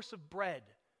source of bread.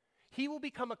 He will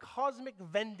become a cosmic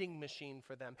vending machine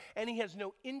for them, and he has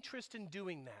no interest in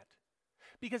doing that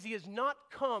because he has not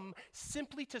come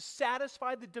simply to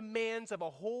satisfy the demands of a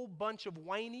whole bunch of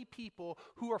whiny people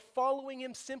who are following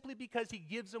him simply because he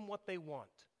gives them what they want.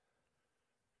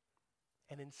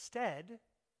 And instead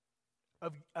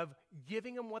of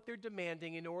giving them what they're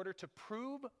demanding in order to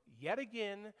prove yet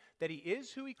again that he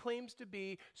is who he claims to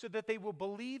be so that they will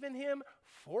believe in him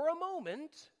for a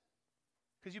moment,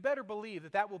 because you better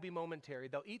believe that will be momentary.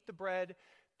 They'll eat the bread,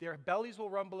 their bellies will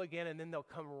rumble again, and then they'll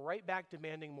come right back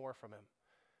demanding more from him.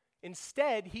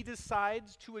 Instead, he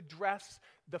decides to address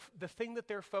the thing that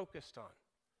they're focused on.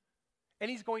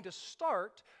 And he's going to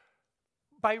start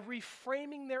by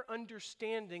reframing their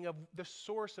understanding of the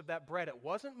source of that bread. It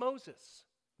wasn't Moses.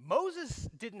 Moses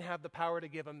didn't have the power to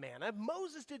give him manna.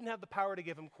 Moses didn't have the power to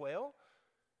give him quail.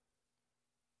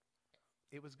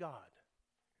 It was God.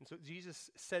 And so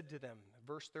Jesus said to them,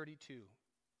 verse 32,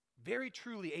 very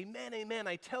truly, amen, amen,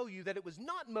 I tell you that it was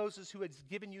not Moses who has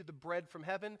given you the bread from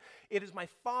heaven. It is my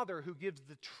Father who gives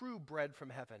the true bread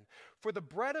from heaven. For the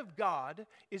bread of God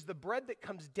is the bread that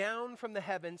comes down from the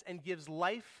heavens and gives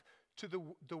life to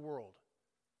the world.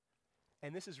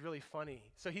 And this is really funny.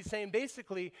 So he's saying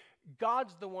basically,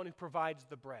 God's the one who provides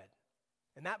the bread.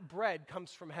 And that bread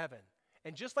comes from heaven.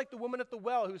 And just like the woman at the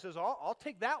well who says, I'll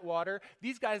take that water,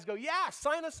 these guys go, yeah,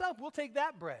 sign us up, we'll take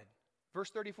that bread. Verse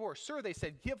 34, sir, they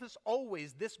said, give us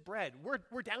always this bread.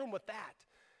 We're down with that.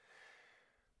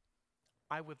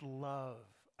 I would love,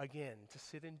 again, to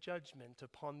sit in judgment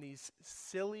upon these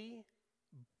silly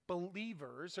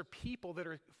believers or people that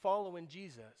are following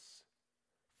Jesus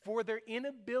for their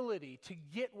inability to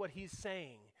get what he's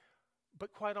saying.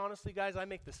 But quite honestly, guys, I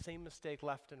make the same mistake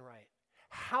left and right.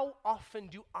 How often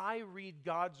do I read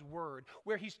God's word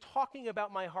where he's talking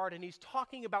about my heart and he's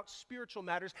talking about spiritual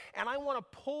matters, and I want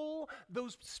to pull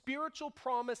those spiritual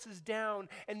promises down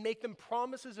and make them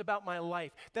promises about my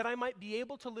life that I might be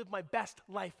able to live my best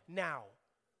life now?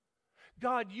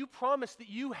 God, you promised that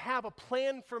you have a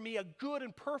plan for me, a good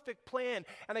and perfect plan.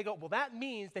 And I go, well, that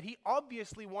means that he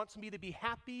obviously wants me to be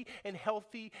happy and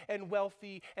healthy and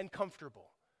wealthy and comfortable.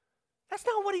 That's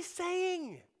not what he's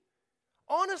saying.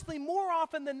 Honestly, more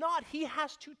often than not, he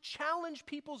has to challenge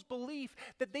people's belief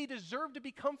that they deserve to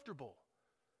be comfortable.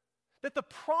 That the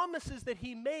promises that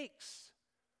he makes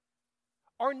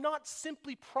are not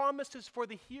simply promises for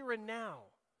the here and now.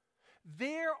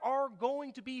 There are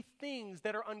going to be things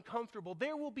that are uncomfortable.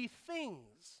 There will be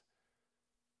things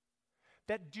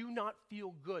that do not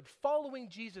feel good. Following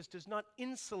Jesus does not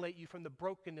insulate you from the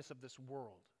brokenness of this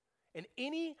world. And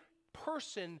any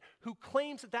person who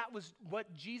claims that was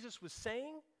what Jesus was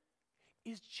saying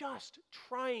is just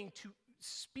trying to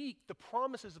speak the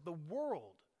promises of the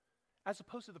world as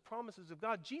opposed to the promises of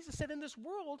God. Jesus said, in this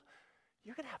world,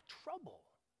 you're going to have trouble.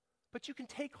 But you can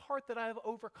take heart that I have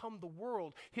overcome the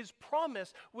world. His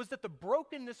promise was that the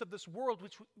brokenness of this world,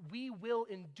 which we will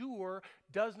endure,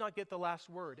 does not get the last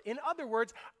word. In other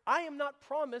words, I am not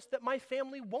promised that my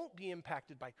family won't be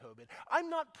impacted by COVID. I'm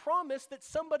not promised that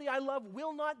somebody I love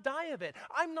will not die of it.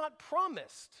 I'm not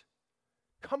promised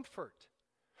comfort.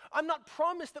 I'm not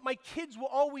promised that my kids will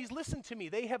always listen to me.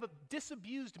 They have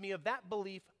disabused me of that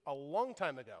belief a long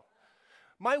time ago.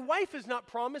 My wife is not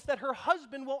promised that her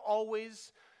husband will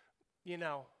always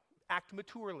act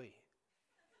maturely.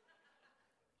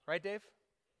 Right, Dave?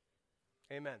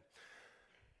 Amen.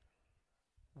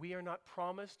 We are not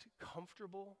promised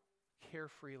comfortable,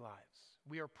 carefree lives.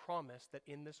 We are promised that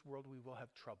in this world we will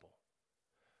have trouble.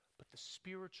 But the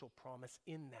spiritual promise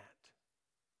in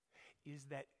that is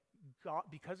that God,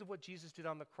 because of what Jesus did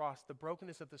on the cross, the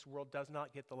brokenness of this world does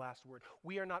not get the last word.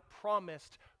 We are not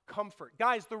promised comfort.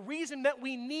 Guys, the reason that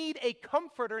we need a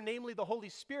comforter, namely the Holy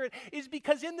Spirit, is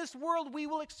because in this world we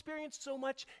will experience so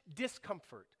much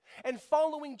discomfort. And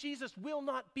following Jesus will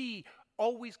not be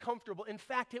always comfortable. In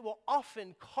fact, it will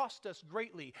often cost us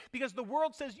greatly because the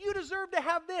world says, you deserve to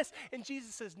have this. And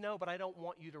Jesus says, no, but I don't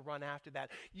want you to run after that.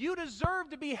 You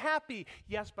deserve to be happy.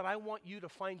 Yes, but I want you to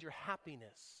find your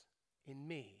happiness in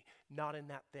me, not in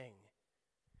that thing.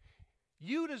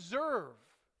 You deserve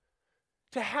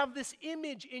to have this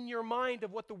image in your mind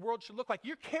of what the world should look like.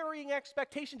 You're carrying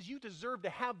expectations. You deserve to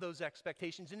have those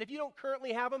expectations. And if you don't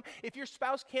currently have them, if your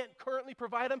spouse can't currently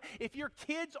provide them, if your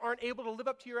kids aren't able to live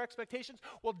up to your expectations,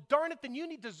 well, darn it, then you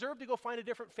deserve to go find a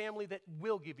different family that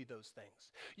will give you those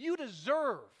things. You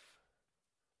deserve.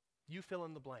 You fill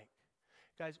in the blank.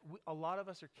 Guys, a lot of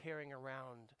us are carrying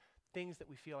around things that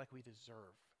we feel like we deserve.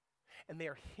 And they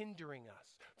are hindering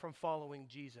us from following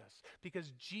Jesus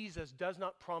because Jesus does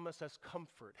not promise us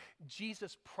comfort.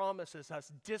 Jesus promises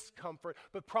us discomfort,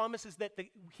 but promises that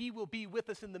he will be with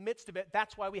us in the midst of it.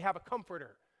 That's why we have a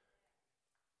comforter.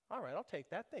 All right, I'll take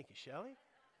that. Thank you, Shelley.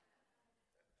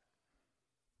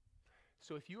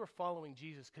 So if you are following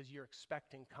Jesus because you're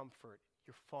expecting comfort,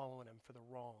 you're following him for the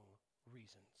wrong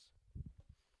reasons.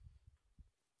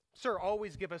 Sir,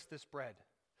 always give us this bread.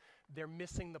 They're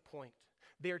missing the point.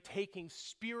 They're taking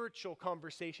spiritual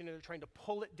conversation and they're trying to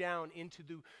pull it down into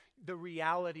the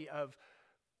reality of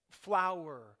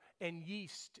flour and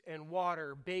yeast and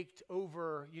water baked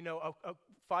over, a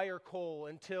fire coal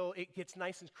until it gets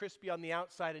nice and crispy on the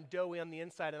outside and doughy on the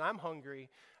inside. And I'm hungry.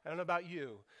 I don't know about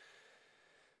you.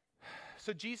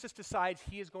 So Jesus decides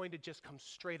he is going to just come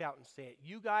straight out and say it.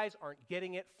 You guys aren't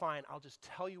getting it? Fine. I'll just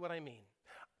tell you what I mean.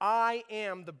 I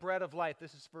am the bread of life.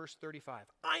 This is verse 35.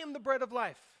 I am the bread of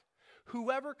life.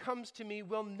 Whoever comes to me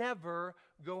will never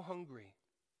go hungry,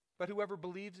 but whoever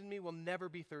believes in me will never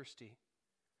be thirsty.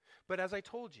 But as I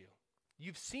told you,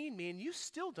 you've seen me and you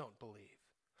still don't believe.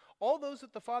 All those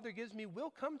that the Father gives me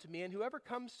will come to me, and whoever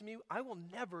comes to me, I will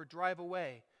never drive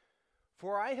away.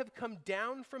 For I have come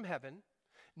down from heaven,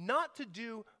 not to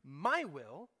do my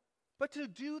will, but to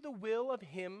do the will of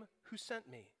him who sent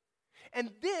me.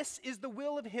 And this is the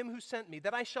will of him who sent me,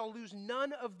 that I shall lose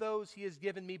none of those he has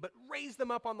given me, but raise them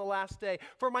up on the last day.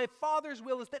 For my Father's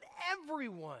will is that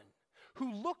everyone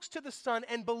who looks to the Son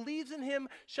and believes in him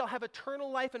shall have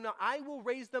eternal life, and I will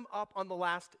raise them up on the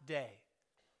last day.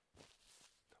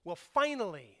 Well,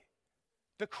 finally,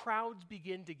 the crowds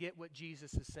begin to get what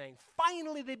Jesus is saying.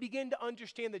 Finally, they begin to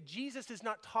understand that Jesus is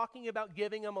not talking about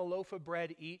giving them a loaf of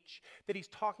bread each, that he's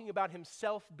talking about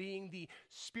himself being the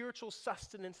spiritual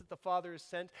sustenance that the Father has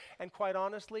sent. And quite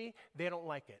honestly, they don't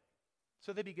like it.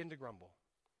 So they begin to grumble.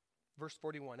 Verse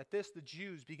 41, at this, the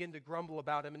Jews begin to grumble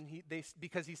about him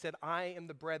because he said, I am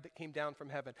the bread that came down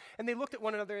from heaven. And they looked at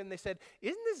one another and they said,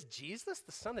 isn't this Jesus,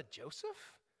 the son of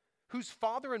Joseph, whose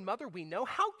father and mother we know?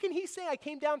 How can he say I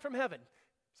came down from heaven?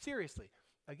 Seriously,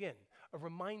 again, a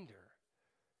reminder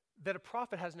that a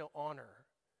prophet has no honor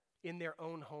in their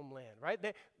own homeland, right?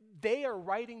 They are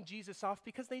writing Jesus off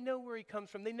because they know where he comes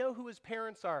from. They know who his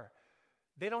parents are.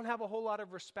 They don't have a whole lot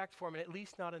of respect for him, and at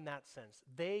least not in that sense.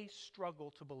 They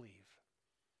struggle to believe.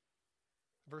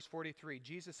 Verse 43,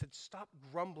 Jesus said, stop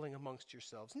grumbling amongst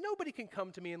yourselves. Nobody can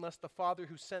come to me unless the Father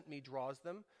who sent me draws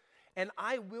them, and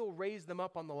I will raise them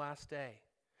up on the last day.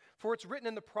 For it's written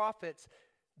in the prophets,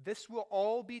 this will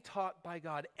all be taught by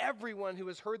God. Everyone who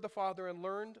has heard the Father and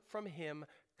learned from him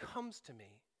comes to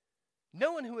me.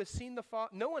 No one has seen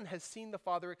the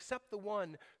Father except the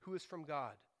one who is from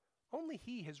God. Only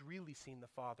he has really seen the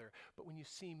Father. But when you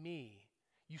see me,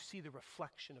 you see the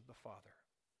reflection of the Father.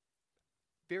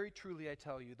 Very truly I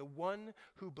tell you, the one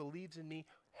who believes in me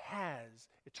has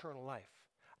eternal life.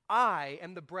 I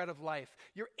am the bread of life.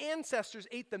 Your ancestors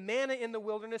ate the manna in the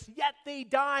wilderness, yet they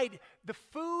died. The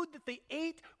food that they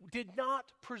ate did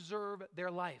not preserve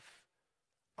their life.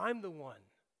 I'm the one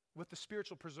with the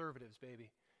spiritual preservatives,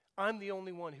 baby. I'm the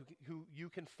only one who you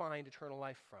can find eternal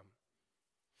life from.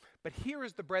 But here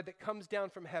is the bread that comes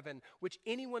down from heaven, which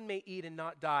anyone may eat and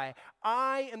not die.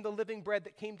 I am the living bread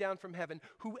that came down from heaven.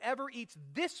 Whoever eats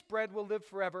this bread will live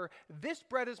forever. This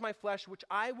bread is my flesh, which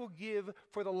I will give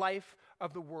for the life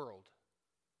of the world.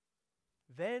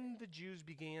 Then the Jews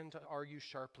began to argue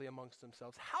sharply amongst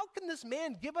themselves. How can this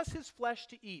man give us his flesh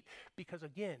to eat? Because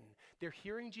again, they're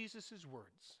hearing Jesus'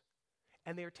 words.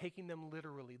 And they are taking them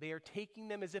literally. They are taking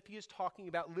them as if he is talking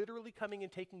about literally coming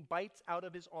and taking bites out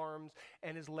of his arms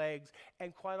and his legs.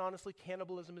 And quite honestly,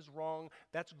 cannibalism is wrong.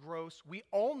 That's gross. We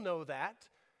all know that.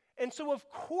 And so, of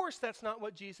course, that's not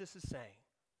what Jesus is saying.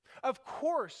 Of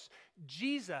course,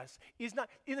 Jesus is not,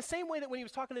 in the same way that when he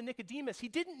was talking to Nicodemus, he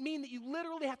didn't mean that you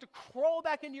literally have to crawl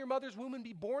back into your mother's womb and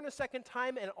be born a second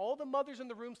time, and all the mothers in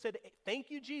the room said, thank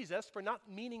you, Jesus, for not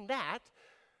meaning that.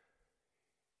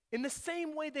 In the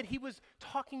same way that he was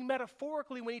talking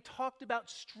metaphorically when he talked about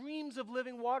streams of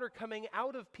living water coming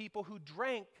out of people who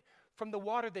drank from the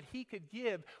water that he could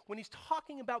give, when he's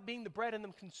talking about being the bread and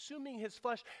them consuming his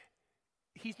flesh,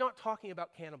 he's not talking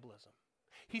about cannibalism.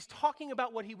 He's talking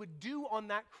about what he would do on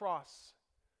that cross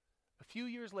a few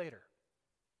years later.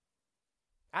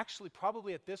 Actually,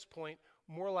 probably at this point,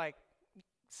 more like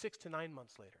 6 to 9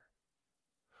 months later,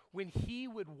 when he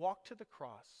would walk to the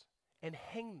cross and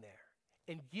hang there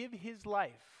and give his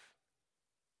life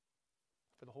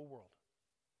for the whole world.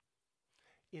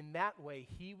 In that way,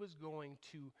 he was going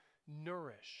to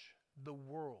nourish the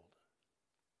world.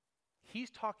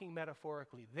 He's talking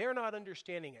metaphorically. They're not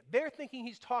understanding it. They're thinking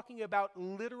he's talking about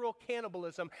literal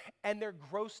cannibalism, and they're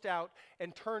grossed out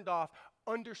and turned off,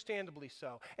 understandably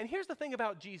so. And here's the thing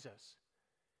about Jesus.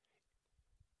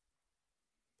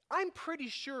 I'm pretty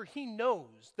sure he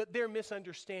knows that they're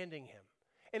misunderstanding him.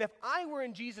 And if I were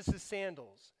in Jesus'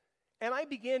 sandals, and I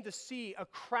began to see a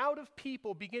crowd of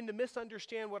people begin to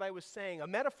misunderstand what I was saying, a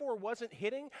metaphor wasn't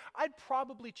hitting, I'd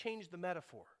probably change the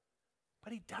metaphor.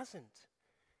 But he doesn't.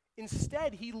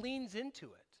 Instead, he leans into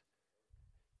it.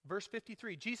 Verse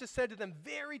 53, Jesus said to them,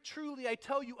 very truly I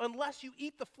tell you, unless you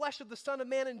eat the flesh of the Son of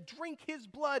Man and drink his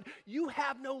blood, you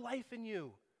have no life in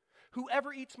you.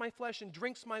 Whoever eats my flesh and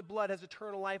drinks my blood has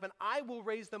eternal life, and I will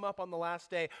raise them up on the last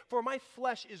day. For my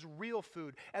flesh is real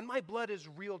food, and my blood is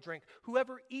real drink.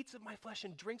 Whoever eats of my flesh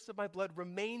and drinks of my blood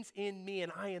remains in me,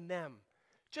 and I in them.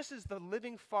 Just as the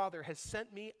living Father has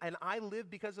sent me, and I live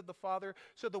because of the Father,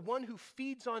 so the one who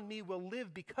feeds on me will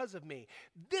live because of me.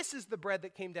 This is the bread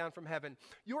that came down from heaven.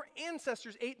 Your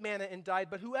ancestors ate manna and died,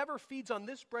 but whoever feeds on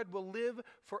this bread will live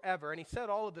forever. And he said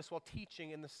all of this while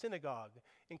teaching in the synagogue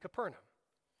in Capernaum.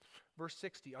 Verse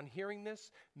 60, on hearing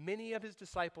this, many of his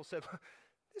disciples said,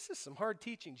 this is some hard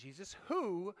teaching, Jesus.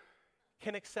 Who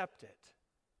can accept it?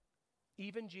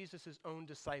 Even Jesus' own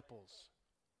disciples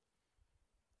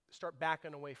start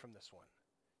backing away from this one.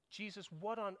 Jesus,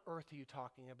 what on earth are you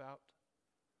talking about?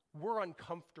 We're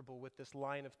uncomfortable with this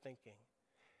line of thinking.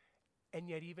 And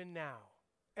yet even now,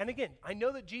 and again, I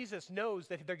know that Jesus knows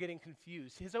that they're getting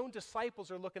confused. His own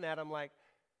disciples are looking at him like,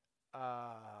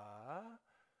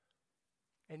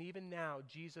 And even now,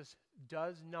 Jesus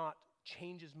does not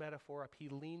change his metaphor up. He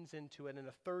leans into it, and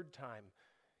a third time,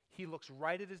 he looks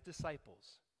right at his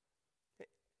disciples.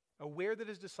 Aware that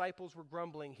his disciples were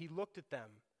grumbling, he looked at them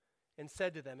and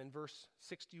said to them in verse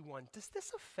 61, does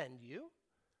this offend you?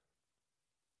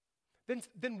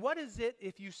 Then what is it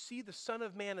if you see the Son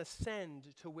of Man ascend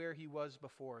to where he was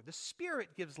before? The Spirit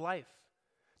gives life.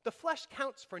 The flesh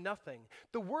counts for nothing.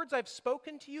 The words I've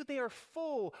spoken to you, they are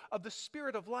full of the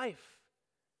Spirit of life.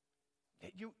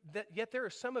 Yet there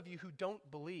are some of you who don't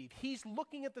believe. He's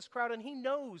looking at this crowd and he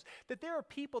knows that there are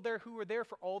people there who are there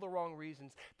for all the wrong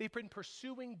reasons. They've been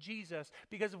pursuing Jesus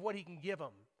because of what he can give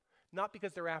them, not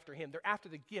because they're after him. They're after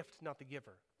the gift, not the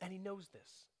giver. And he knows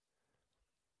this.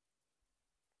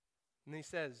 And then he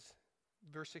says,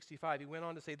 verse 65, he went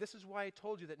on to say, this is why I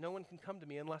told you that no one can come to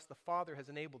me unless the Father has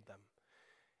enabled them.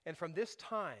 And from this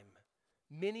time,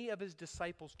 many of his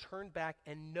disciples turned back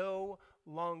and no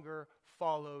longer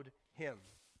followed him.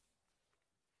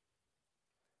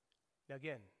 Now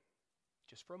again,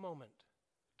 just for a moment,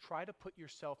 try to put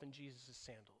yourself in Jesus'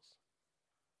 sandals.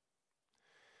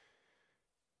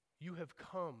 You have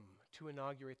come to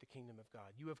inaugurate the kingdom of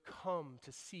God. You have come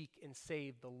to seek and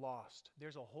save the lost.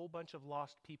 There's a whole bunch of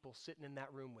lost people sitting in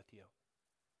that room with you.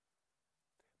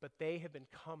 But they have been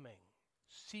coming,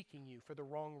 seeking you for the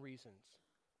wrong reasons.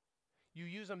 You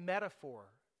use a metaphor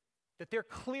that they're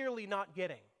clearly not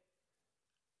getting.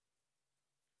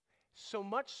 So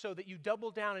much so that you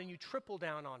double down and you triple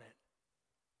down on it.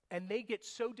 And they get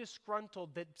so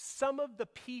disgruntled that some of the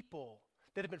people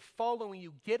that have been following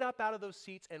you get up out of those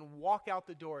seats and walk out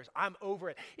the doors. I'm over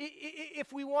it.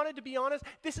 If we wanted to be honest,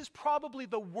 this is probably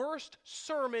the worst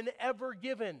sermon ever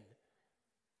given.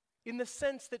 In the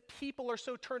sense that people are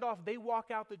so turned off, they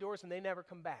walk out the doors and they never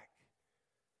come back.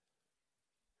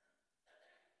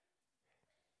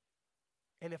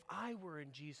 And if I were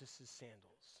in Jesus' sandals,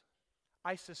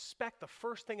 I suspect the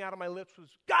first thing out of my lips was,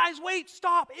 guys, wait,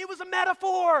 stop. It was a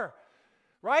metaphor,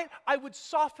 right? I would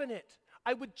soften it.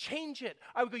 I would change it.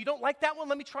 I would go, you don't like that one?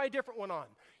 Let me try a different one on.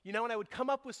 And I would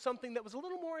come up with something that was a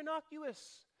little more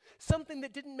innocuous, something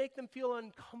that didn't make them feel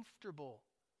uncomfortable,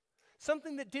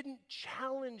 something that didn't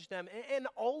challenge them. And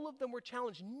all of them were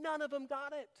challenged. None of them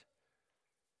got it.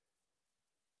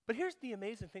 But here's the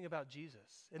amazing thing about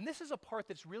Jesus, and this is a part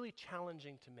that's really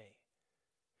challenging to me.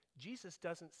 Jesus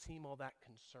doesn't seem all that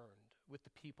concerned with the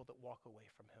people that walk away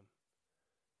from him.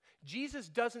 Jesus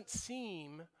doesn't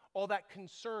seem all that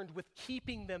concerned with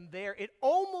keeping them there. It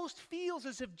almost feels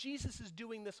as if Jesus is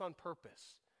doing this on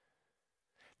purpose,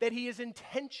 that he is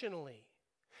intentionally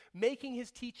making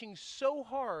his teaching so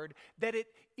hard that it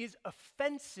is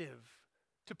offensive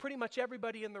to pretty much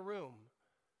everybody in the room,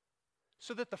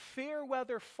 so that the fair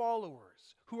weather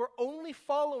followers who are only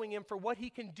following him for what he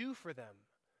can do for them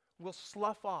will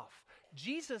slough off.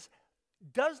 Jesus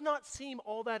does not seem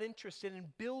all that interested in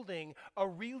building a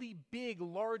really big,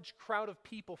 large crowd of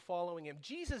people following him.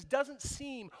 Jesus doesn't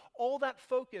seem all that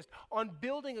focused on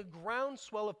building a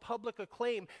groundswell of public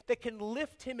acclaim that can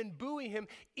lift him and buoy him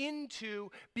into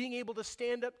being able to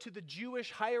stand up to the Jewish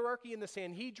hierarchy in the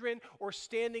Sanhedrin, or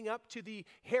standing up to the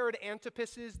Herod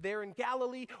Antipas's there in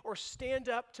Galilee, or stand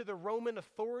up to the Roman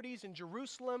authorities in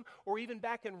Jerusalem, or even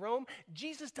back in Rome.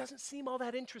 Jesus doesn't seem all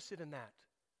that interested in that.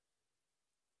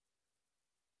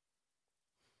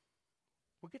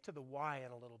 We'll get to the why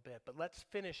in a little bit, but let's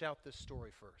finish out this story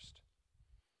first.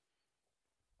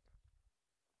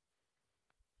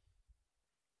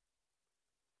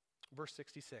 Verse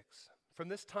 66. From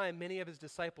this time, many of his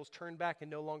disciples turned back and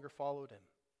no longer followed him.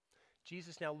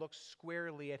 Jesus now looks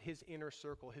squarely at his inner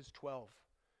circle, his 12.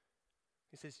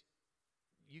 He says,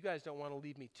 "You guys don't want to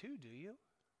leave me too, do you?"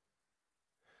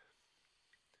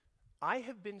 I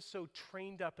have been so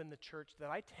trained up in the church that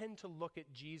I tend to look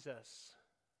at Jesus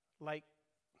like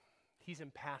he's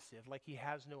impassive, like he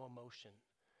has no emotion,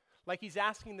 like he's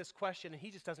asking this question and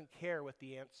he just doesn't care what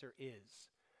the answer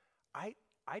is. I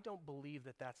don't believe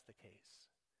that that's the case,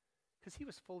 because he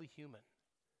was fully human.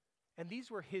 And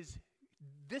this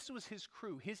was his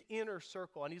crew, his inner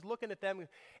circle, and he's looking at them,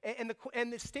 and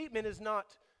the statement is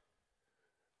not,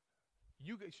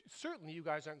 certainly you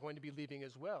guys aren't going to be leaving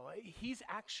as well. He's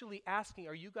actually asking,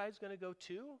 are you guys going to go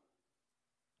too?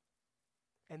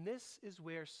 And this is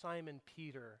where Simon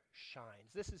Peter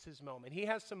shines. This is his moment. He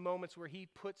has some moments where he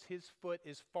puts his foot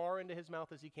as far into his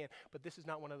mouth as he can, but this is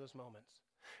not one of those moments.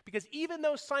 Because even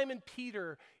though Simon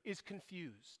Peter is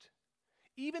confused,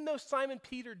 even though Simon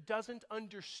Peter doesn't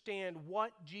understand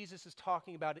what Jesus is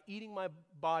talking about, eating my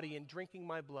body and drinking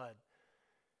my blood,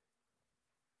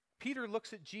 Peter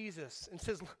looks at Jesus and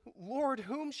says, "Lord,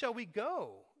 whom shall we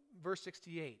go?" Verse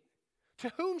 68. "To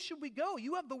whom should we go?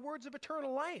 You have the words of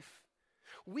eternal life.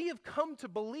 We have come to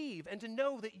believe and to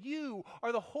know that you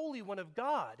are the Holy One of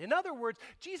God." In other words,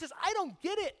 Jesus, I don't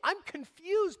get it. I'm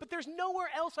confused, but there's nowhere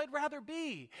else I'd rather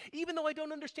be. Even though I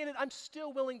don't understand it, I'm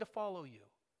still willing to follow you.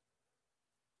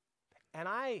 And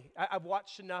I've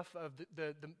watched enough of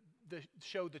the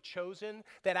show The Chosen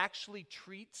that actually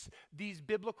treats these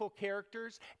biblical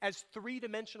characters as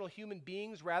three-dimensional human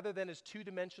beings rather than as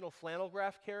two-dimensional flannel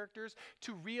graph characters,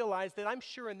 to realize that I'm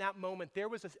sure in that moment there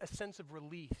was a sense of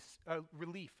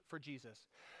relief for Jesus.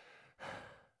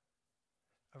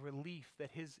 A relief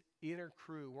that his inner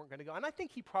crew weren't going to go. And I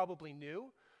think he probably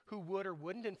knew who would or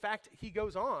wouldn't. In fact, he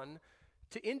goes on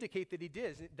to indicate that he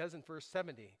did. It does in verse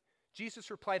 70.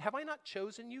 Jesus replied, "Have I not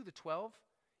chosen you, the 12?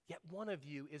 Yet one of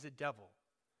you is a devil."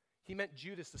 He meant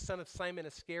Judas, the son of Simon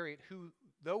Iscariot, who,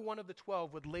 though one of the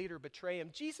 12, would later betray him.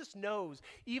 Jesus knows,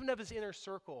 even of his inner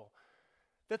circle,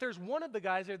 that there's one of the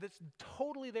guys there that's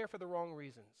totally there for the wrong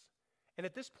reasons. And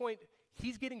at this point,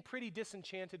 he's getting pretty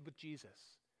disenchanted with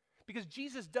Jesus, because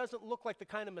Jesus doesn't look like the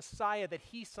kind of Messiah that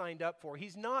he signed up for.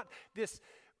 He's not this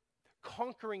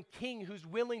conquering king who's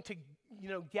willing to,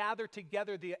 gather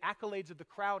together the accolades of the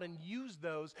crowd and use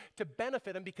those to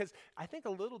benefit him, because I think a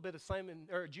little bit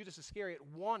of Judas Iscariot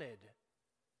wanted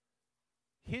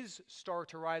his star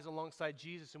to rise alongside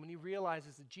Jesus. And when he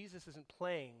realizes that Jesus isn't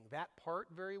playing that part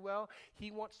very well,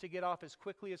 he wants to get off as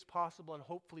quickly as possible and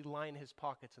hopefully line his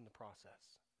pockets in the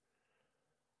process.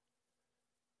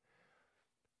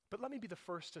 But let me be the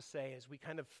first to say, as we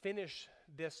kind of finish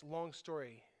this long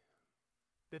story,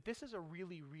 that this is a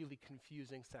really, really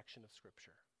confusing section of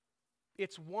Scripture.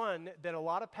 It's one that a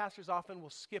lot of pastors often will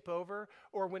skip over,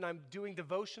 or when I'm doing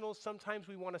devotionals, sometimes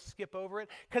we want to skip over it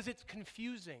because it's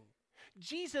confusing.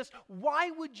 Jesus,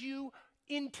 why would you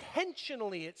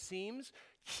intentionally, it seems,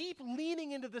 keep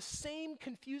leaning into the same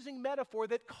confusing metaphor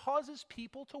that causes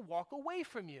people to walk away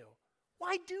from you?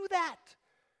 Why do that?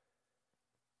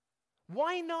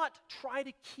 Why not try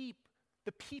to keep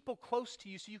the people close to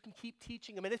you so you can keep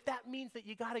teaching them? And if that means that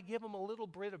you got to give them a little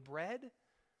bit of bread,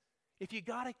 if you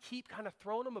got to keep kind of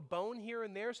throwing them a bone here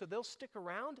and there so they'll stick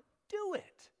around, do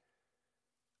it.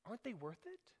 Aren't they worth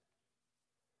it?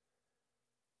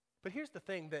 But here's the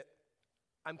thing, that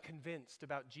I'm convinced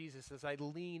about Jesus as I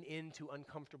lean into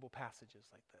uncomfortable passages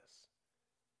like this.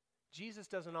 Jesus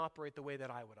doesn't operate the way that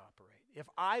I would operate. If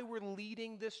I were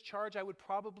leading this charge, I would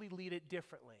probably lead it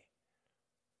differently.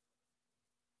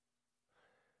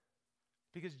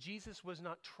 Because Jesus was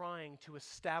not trying to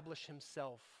establish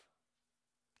himself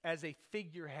as a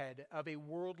figurehead of a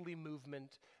worldly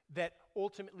movement that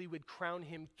ultimately would crown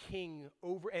him king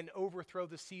over and overthrow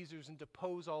the Caesars and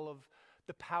depose all of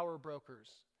the power brokers.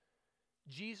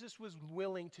 Jesus was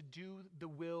willing to do the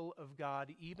will of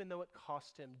God even though it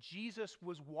cost him. Jesus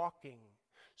was walking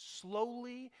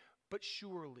slowly but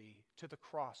surely to the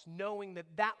cross, knowing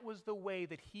that that was the way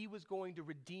that he was going to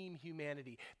redeem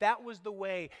humanity. That was the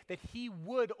way that he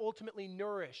would ultimately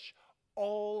nourish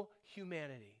all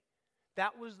humanity.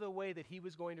 That was the way that he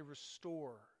was going to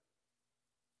restore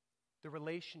the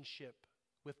relationship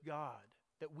with God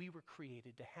that we were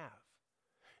created to have.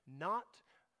 Not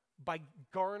by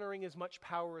garnering as much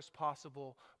power as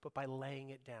possible, but by laying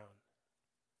it down.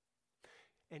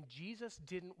 And Jesus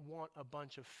didn't want a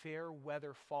bunch of fair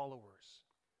weather followers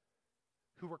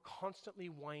who were constantly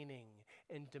whining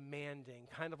and demanding,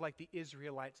 kind of like the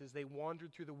Israelites as they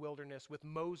wandered through the wilderness with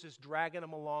Moses dragging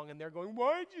them along, and they're going,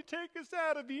 "Why did you take us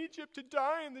out of Egypt to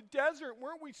die in the desert?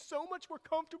 Weren't we so much more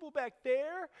comfortable back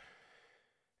there?"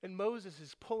 And Moses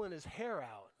is pulling his hair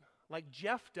out, like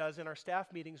Jeff does in our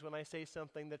staff meetings when I say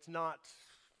something that's not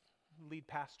lead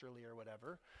pastorally or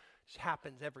whatever. It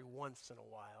happens every once in a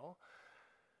while.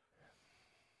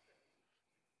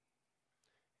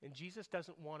 And Jesus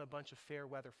doesn't want a bunch of fair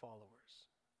weather followers.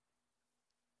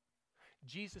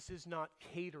 Jesus is not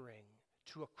catering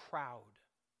to a crowd.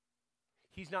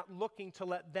 He's not looking to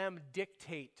let them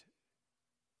dictate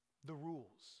the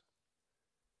rules.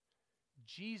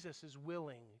 Jesus is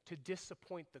willing to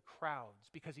disappoint the crowds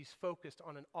because he's focused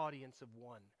on an audience of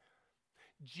one.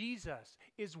 Jesus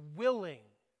is willing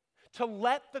to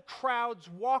let the crowds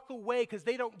walk away because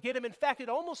they don't get him. In fact, it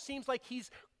almost seems like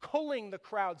he's culling the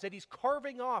crowds, that he's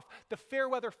carving off the fair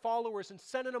weather followers and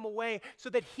sending them away so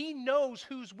that he knows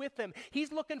who's with him.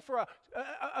 He's looking for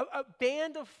a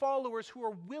band of followers who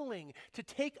are willing to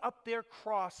take up their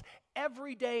cross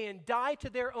every day and die to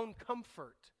their own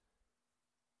comfort.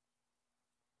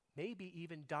 Maybe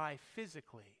even die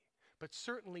physically, but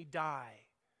certainly die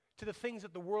to the things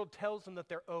that the world tells them that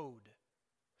they're owed.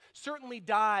 Certainly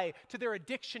die to their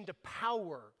addiction to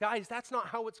power. Guys, that's not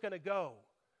how it's going to go.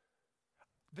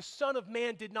 The Son of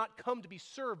Man did not come to be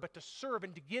served, but to serve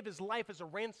and to give his life as a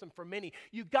ransom for many.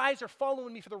 You guys are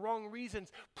following me for the wrong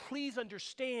reasons. Please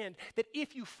understand that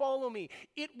if you follow me,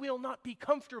 it will not be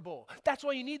comfortable. That's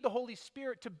why you need the Holy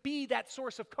Spirit to be that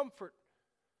source of comfort,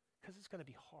 because it's going to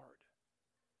be hard.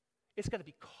 It's going to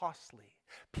be costly.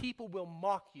 People will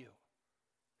mock you.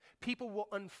 People will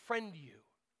unfriend you.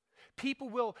 People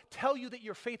will tell you that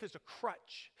your faith is a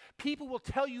crutch. People will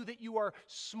tell you that you are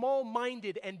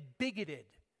small-minded and bigoted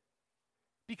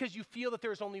because you feel that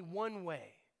there's only one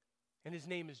way, and his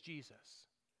name is Jesus.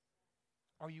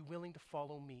 Are you willing to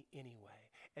follow me anyway?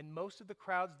 And most of the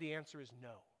crowds, the answer is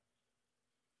no.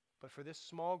 But for this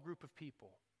small group of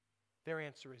people, their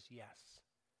answer is yes.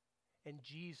 And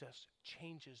Jesus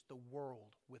changes the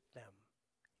world with them.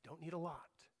 You don't need a lot.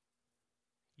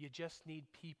 You just need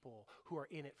people who are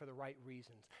in it for the right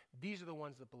reasons. These are the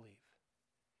ones that believe.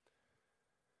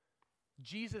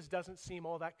 Jesus doesn't seem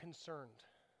all that concerned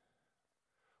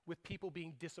with people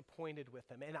being disappointed with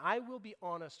him. And I will be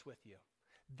honest with you.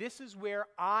 This is where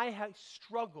I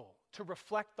struggle to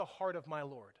reflect the heart of my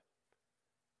Lord.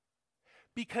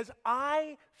 Because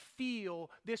I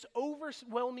feel this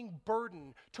overwhelming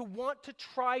burden to want to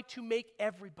try to make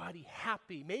everybody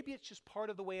happy. Maybe it's just part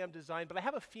of the way I'm designed, but I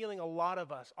have a feeling a lot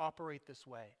of us operate this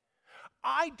way.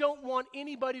 I don't want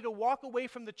anybody to walk away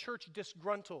from the church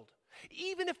disgruntled.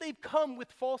 Even if they've come with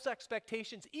false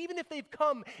expectations, even if they've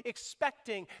come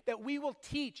expecting that we will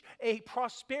teach a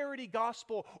prosperity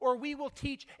gospel or we will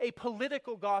teach a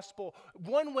political gospel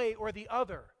one way or the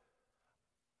other.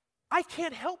 I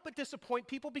can't help but disappoint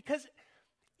people because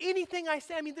anything I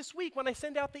say, this week when I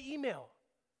send out the email,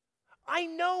 I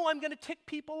know I'm going to tick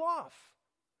people off.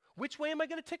 Which way am I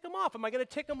going to tick them off? Am I going to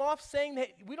tick them off saying that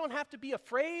we don't have to be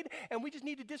afraid and we just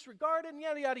need to disregard it and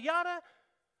yada, yada, yada?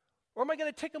 Or am I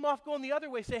going to tick them off going the other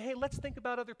way, say, hey, let's think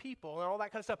about other people and all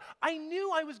that kind of stuff? I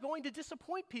knew I was going to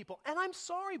disappoint people, and I'm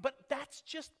sorry, but that's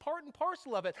just part and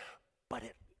parcel of it. But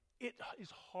it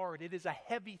is hard. It is a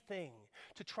heavy thing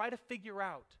to try to figure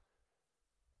out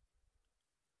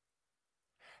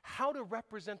how to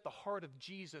represent the heart of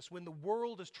Jesus when the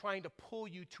world is trying to pull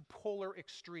you to polar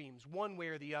extremes, one way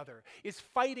or the other, is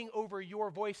fighting over your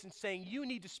voice and saying, you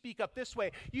need to speak up this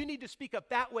way, you need to speak up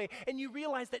that way, and you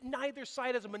realize that neither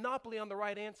side has a monopoly on the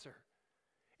right answer.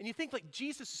 And you think like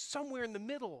Jesus is somewhere in the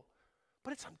middle,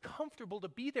 but it's uncomfortable to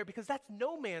be there because that's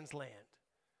no man's land.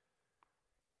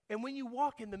 And when you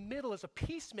walk in the middle as a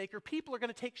peacemaker, people are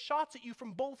going to take shots at you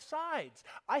from both sides.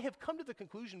 I have come to the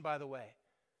conclusion, by the way,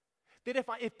 that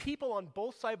if people on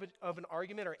both sides of an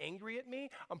argument are angry at me,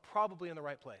 I'm probably in the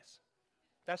right place.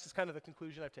 That's just kind of the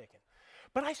conclusion I've taken.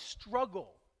 But I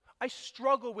struggle. I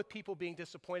struggle with people being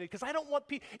disappointed because I don't want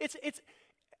people,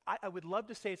 I would love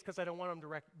to say it's because I don't want them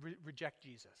to reject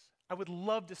Jesus. I would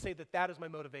love to say that that is my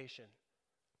motivation.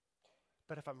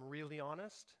 But if I'm really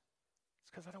honest, it's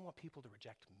because I don't want people to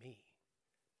reject me.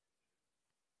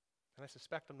 And I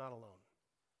suspect I'm not alone.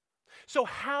 So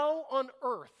how on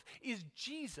earth is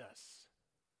Jesus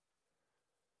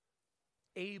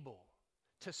able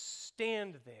to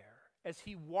stand there as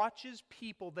he watches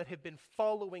people that have been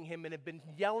following him and have been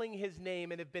yelling his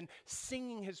name and have been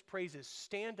singing his praises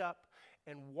stand up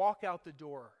and walk out the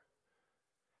door?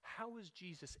 How is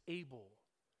Jesus able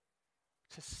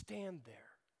to stand there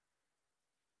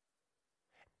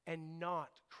and not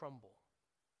crumble?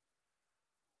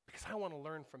 Because I want to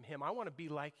learn from him. I want to be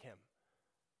like him.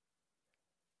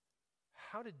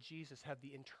 How did Jesus have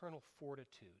the internal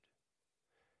fortitude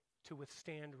to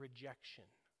withstand rejection?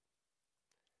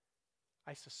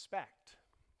 I suspect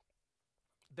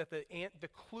that the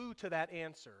clue to that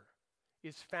answer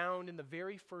is found in the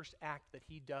very first act that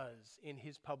he does in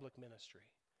his public ministry.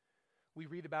 We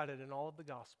read about it in all of the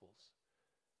Gospels.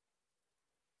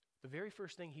 The very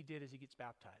first thing he did is he gets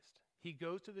baptized. He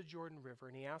goes to the Jordan River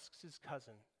and he asks his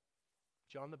cousin,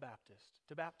 John the Baptist,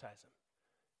 to baptize him.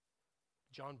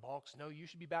 John balks, no, you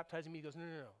should be baptizing me. He goes,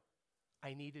 no,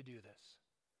 I need to do this.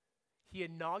 He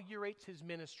inaugurates his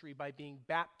ministry by being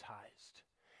baptized.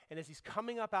 And as he's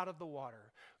coming up out of the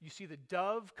water, you see the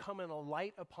dove come and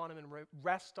alight upon him and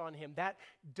rest on him. That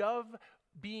dove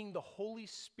being the Holy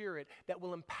Spirit that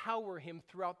will empower him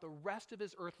throughout the rest of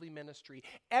his earthly ministry.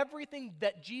 Everything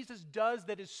that Jesus does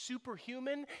that is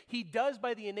superhuman, he does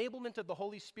by the enablement of the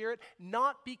Holy Spirit,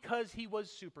 not because he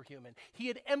was superhuman. He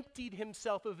had emptied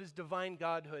himself of his divine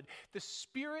godhood. The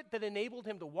Spirit that enabled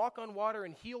him to walk on water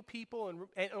and heal people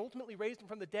and ultimately raised him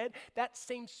from the dead, that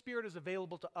same Spirit is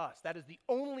available to us. That is the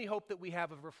only hope that we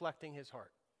have of reflecting his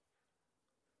heart.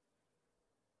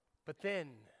 But then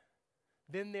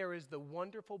there is the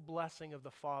wonderful blessing of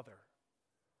the Father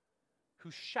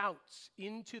who shouts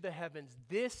into the heavens,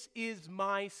 this is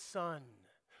my Son,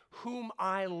 whom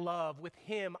I love. With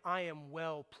him I am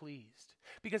well pleased.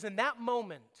 Because in that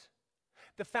moment,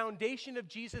 the foundation of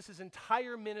Jesus'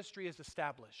 entire ministry is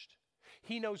established.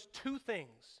 He knows two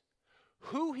things: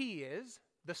 who he is,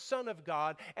 the Son of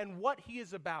God, and what he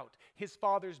is about, his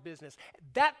Father's business.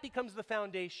 That becomes the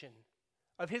foundation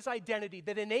of his identity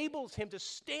that enables him to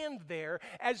stand there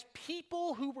as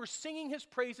people who were singing his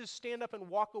praises stand up and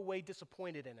walk away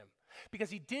disappointed in him.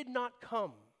 Because he did not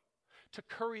come to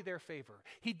curry their favor.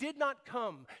 He did not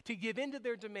come to give in to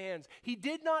their demands. He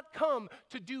did not come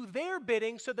to do their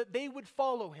bidding so that they would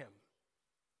follow him.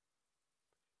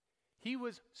 He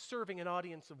was serving an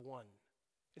audience of one.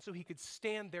 And so he could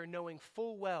stand there knowing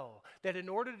full well that in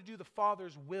order to do the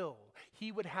Father's will,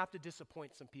 he would have to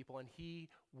disappoint some people, and he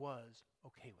was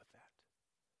okay with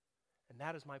that. And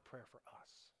that is my prayer for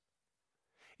us,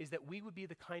 is that we would be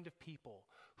the kind of people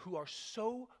who are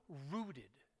so rooted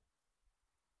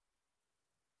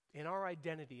in our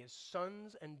identity as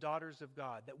sons and daughters of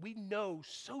God that we know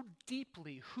so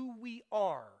deeply who we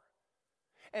are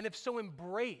and have so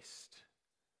embraced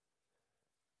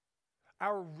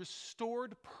our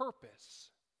restored purpose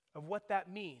of what that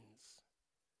means,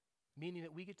 meaning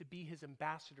that we get to be his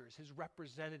ambassadors, his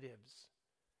representatives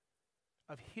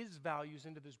of his values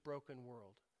into this broken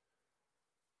world.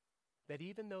 That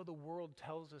even though the world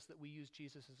tells us that we use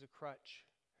Jesus as a crutch,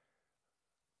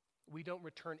 we don't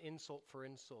return insult for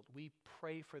insult. We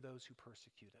pray for those who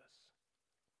persecute us.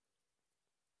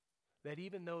 That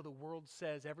even though the world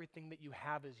says everything that you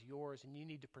have is yours and you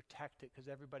need to protect it because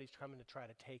everybody's coming to try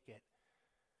to take it,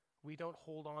 we don't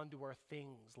hold on to our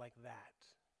things like that.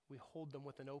 We hold them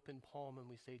with an open palm and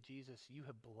we say, Jesus, you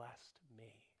have blessed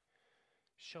me.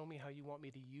 Show me how you want me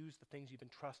to use the things you've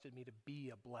entrusted me to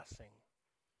be a blessing.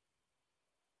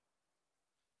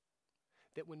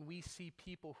 that when we see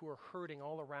people who are hurting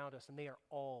all around us, and they are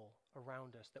all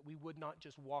around us, that we would not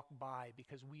just walk by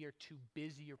because we are too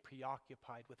busy or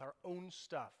preoccupied with our own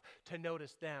stuff to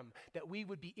notice them, that we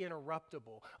would be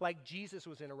interruptible, like Jesus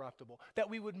was interruptible, that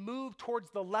we would move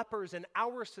towards the lepers in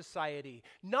our society,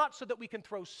 not so that we can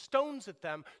throw stones at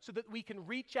them, so that we can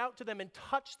reach out to them and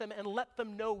touch them and let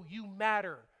them know you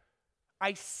matter.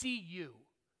 I see you.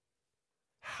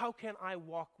 How can I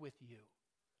walk with you?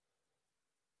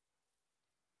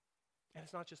 And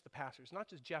it's not just the pastor. It's not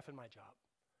just Jeff and my job.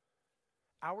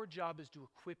 Our job is to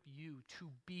equip you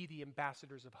to be the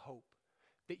ambassadors of hope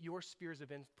that your spheres of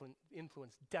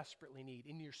influence desperately need.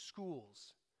 In your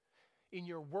schools, in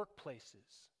your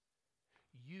workplaces,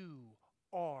 you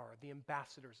are the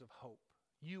ambassadors of hope.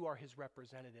 You are his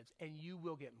representatives, and you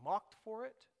will get mocked for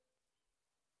it.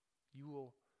 You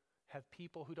will have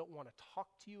people who don't want to talk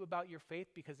to you about your faith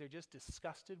because they're just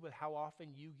disgusted with how often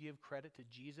you give credit to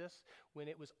Jesus when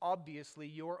it was obviously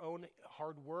your own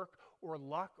hard work or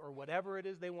luck or whatever it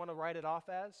is they want to write it off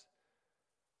as.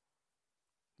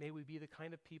 May we be the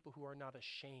kind of people who are not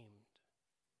ashamed.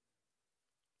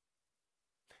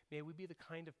 May we be the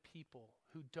kind of people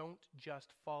who don't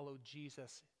just follow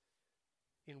Jesus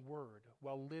in word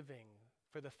while living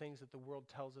for the things that the world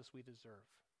tells us we deserve.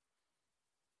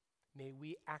 May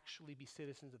we actually be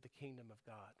citizens of the kingdom of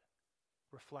God,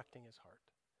 reflecting his heart.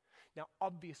 Now,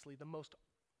 obviously, the most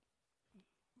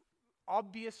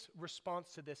obvious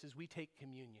response to this is we take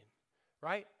communion,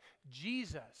 right?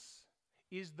 Jesus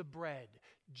is the bread.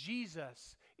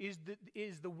 Jesus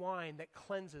is the wine that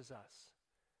cleanses us.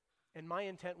 And my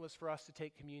intent was for us to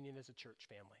take communion as a church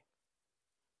family.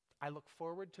 I look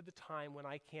forward to the time when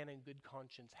I can, in good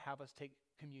conscience, have us take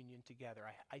communion together.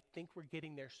 I think we're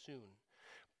getting there soon.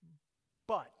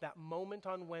 But that moment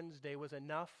on Wednesday was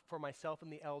enough for myself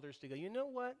and the elders to go, you know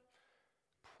what?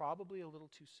 Probably a little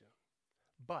too soon.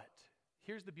 But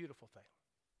here's the beautiful thing.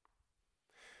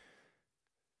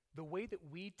 The way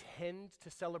that we tend to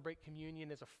celebrate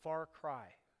communion is a far cry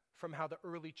from how the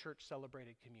early church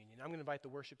celebrated communion. I'm going to invite the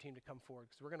worship team to come forward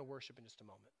because we're going to worship in just a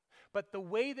moment. But the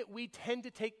way that we tend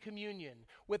to take communion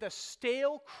with a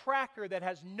stale cracker that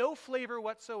has no flavor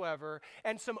whatsoever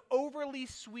and some overly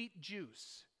sweet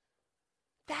juice,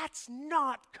 that's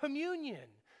not communion.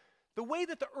 The way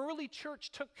that the early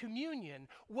church took communion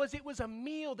was it was a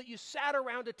meal that you sat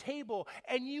around a table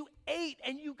and you ate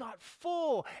and you got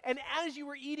full. And as you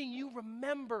were eating, you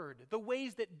remembered the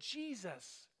ways that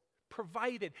Jesus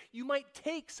provided. You might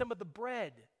take some of the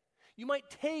bread. You might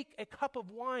take a cup of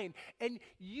wine and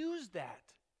use that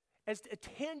as a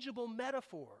tangible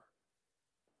metaphor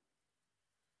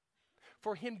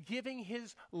for him giving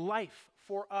his life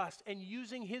for us and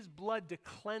using his blood to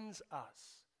cleanse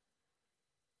us.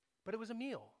 But it was a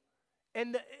meal.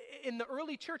 And in the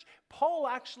early church, Paul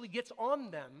actually gets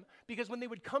on them because when they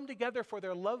would come together for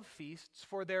their love feasts,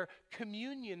 for their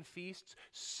communion feasts,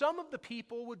 some of the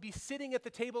people would be sitting at the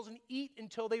tables and eat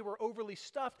until they were overly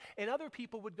stuffed, and other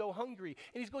people would go hungry.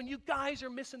 And he's going, you guys are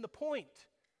missing the point.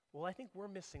 Well, I think we're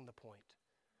missing the point.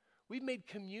 We've made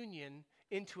communion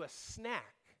into a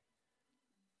snack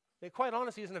that quite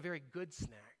honestly isn't a very good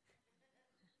snack.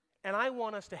 And I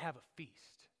want us to have a feast.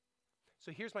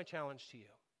 So here's my challenge to you.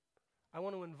 I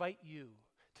want to invite you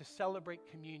to celebrate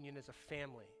communion as a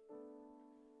family.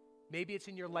 Maybe it's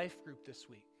in your life group this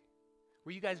week,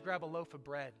 where you guys grab a loaf of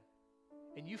bread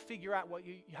and you figure out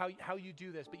how you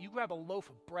do this, but you grab a loaf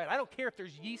of bread. I don't care if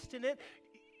there's yeast in it.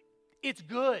 It's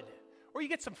good. Or you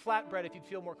get some flatbread if you'd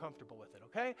feel more comfortable with it,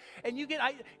 okay? And you get,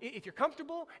 if you're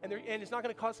comfortable and it's not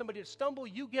going to cause somebody to stumble,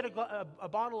 you get a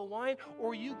bottle of wine,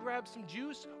 or you grab some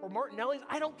juice or Martinelli's.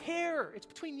 I don't care. It's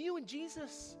between you and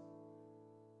Jesus.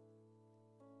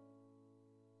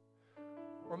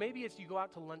 Or maybe it's you go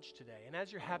out to lunch today, and as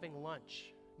you're having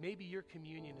lunch, maybe your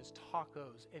communion is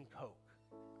tacos and Coke.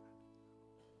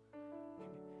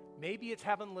 Maybe it's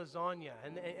having lasagna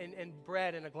and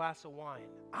bread and a glass of wine.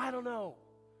 I don't know.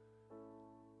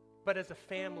 But as a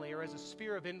family or as a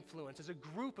sphere of influence, as a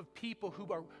group of people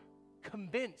who are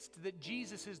convinced that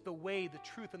Jesus is the way, the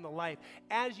truth, and the life,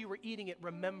 as you were eating it,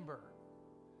 remember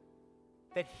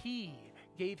that he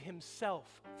gave himself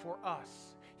for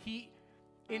us. He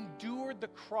endured the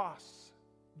cross,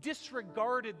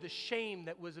 disregarded the shame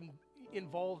that was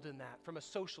involved in that from a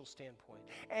social standpoint.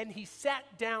 And he sat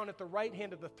down at the right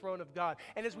hand of the throne of God.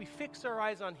 And as we fix our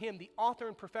eyes on him, the author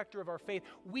and perfecter of our faith,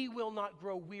 we will not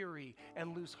grow weary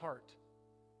and lose heart.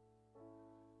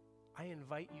 I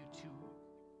invite you to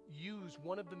use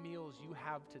one of the meals you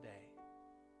have today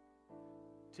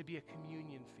to be a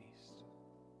communion feast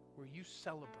where you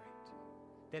celebrate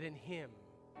that in him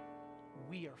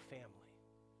we are family.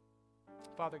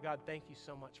 Father God, thank you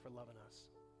so much for loving us.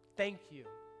 Thank you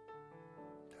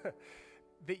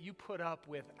that you put up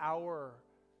with our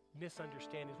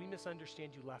misunderstandings. We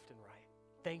misunderstand you left and right.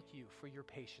 Thank you for your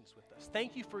patience with us.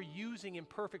 Thank you for using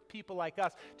imperfect people like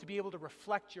us to be able to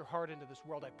reflect your heart into this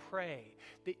world. I pray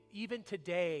that even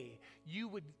today you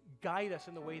would guide us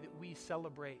in the way that we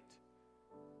celebrate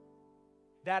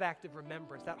that act of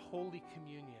remembrance, that holy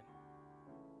communion,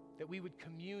 that we would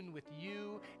commune with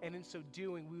you, and in so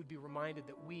doing we would be reminded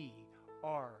that we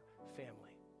are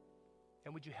family.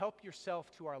 And would you help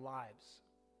yourself to our lives,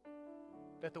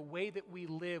 that the way that we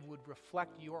live would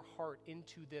reflect your heart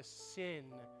into this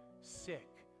sin-sick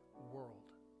world.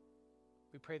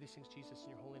 We pray these things, Jesus,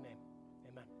 in your holy name.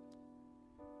 Amen.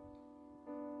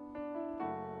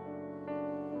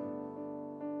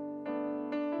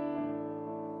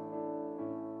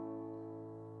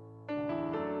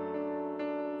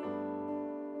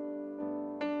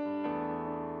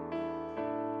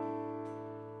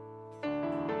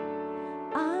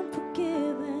 I'm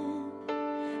forgiven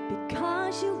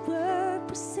because you were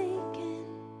forsaken,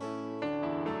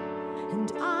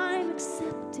 and I'm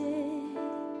accepted.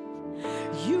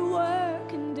 You were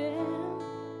condemned,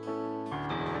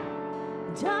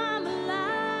 and I'm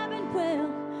alive and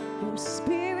well. Your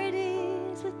spirit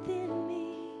is within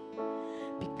me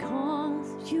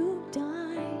because you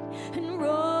died and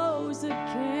rose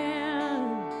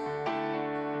again.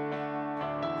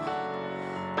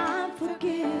 I'm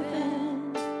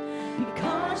forgiven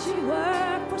because you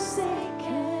were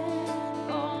forsaken,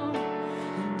 oh,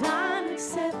 and I'm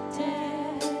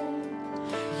accepted.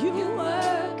 You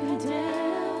were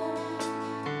condemned,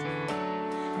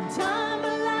 and I'm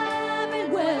alive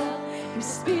and well. Your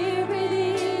spirit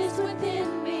is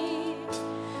within me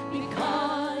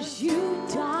because you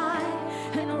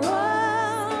died and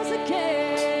rose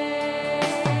again.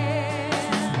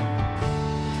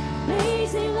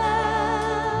 Amazing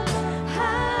love,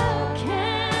 how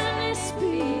can this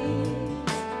be?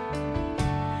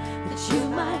 That you,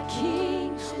 my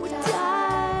King, would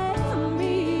die for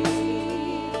me.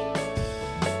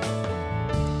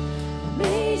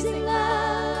 Amazing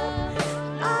love,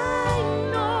 I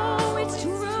know it's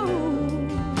true,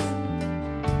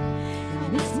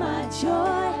 and it's my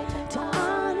joy to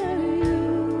honor you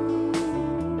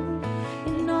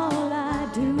in all I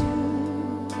do.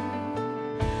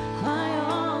 I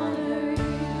honor you.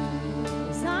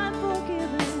 'Cause I'm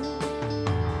forgiven.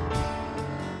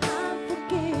 I'm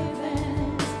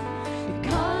forgiven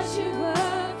because you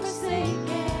were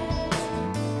forsaken,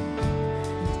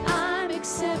 and I'm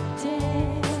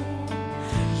accepted.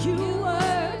 You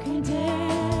were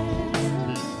condemned.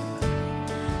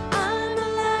 I'm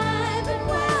alive and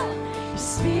well. Your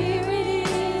spirit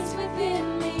is within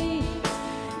me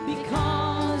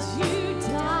because you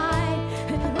died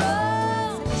and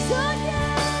rose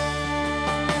again.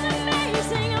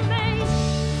 Amazing, amazing,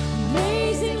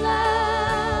 amazing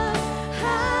love.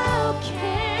 How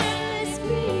can this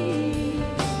be?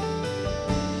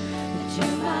 That you,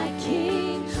 my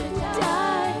King, would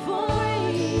die for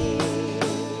me.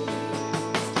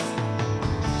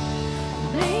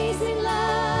 Amazing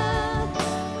love,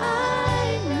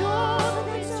 I know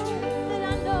that it's true, that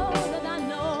I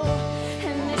know,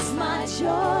 and it's my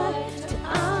joy to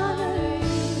honor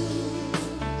you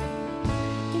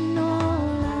in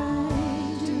all I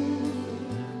do.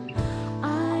 I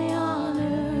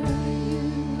honor you.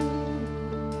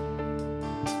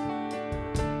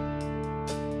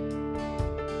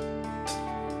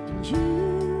 And you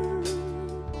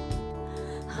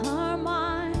are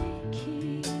my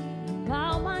King.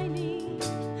 Bow my knee.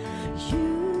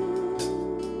 You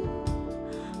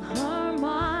are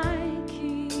my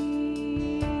King.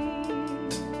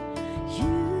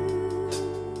 You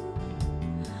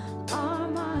are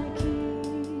my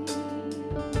King.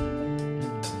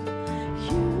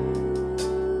 You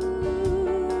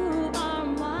are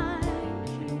my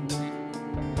King.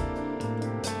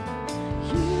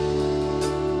 You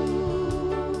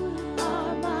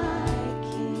are my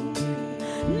King.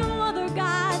 No other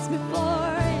gods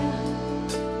before you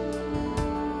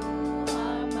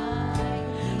are mine.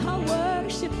 I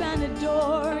worship and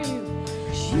adore you.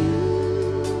 'Cause you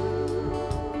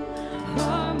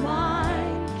are my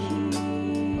King.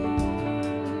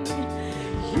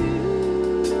 You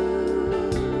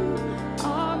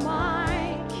are my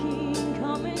King.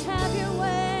 Come and have your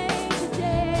way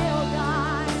today, oh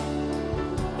God.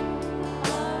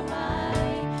 Are my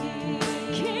King.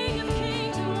 King of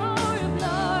kings and Lord of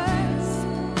lords.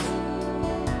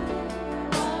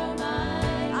 Are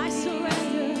my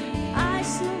King. I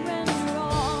surrender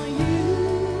all. You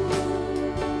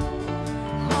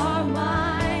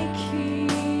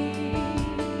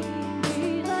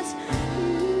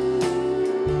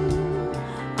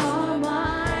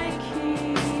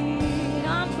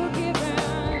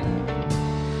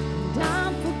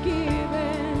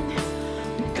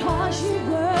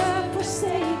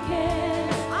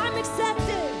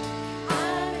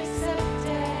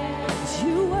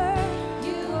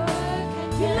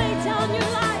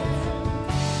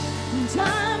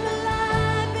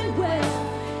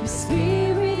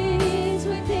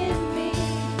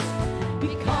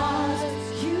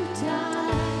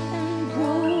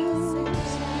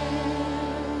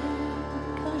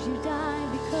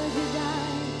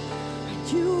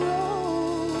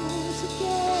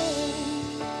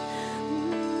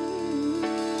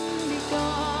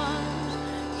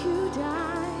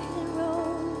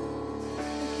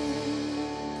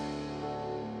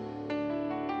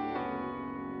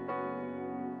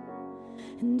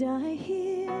And I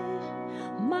hear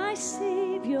my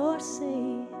Savior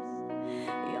say,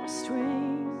 your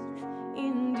strength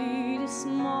indeed is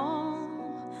small.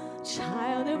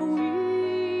 Child of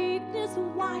weakness,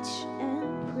 watch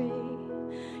and pray.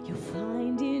 You'll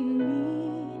find in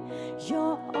me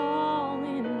your all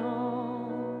in all.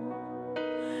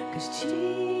 'Cause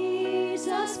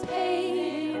Jesus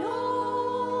paid it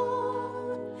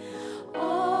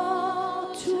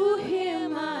all to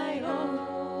him I owe.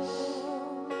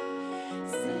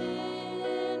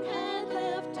 Sin had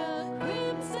left a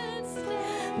crimson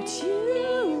stain, but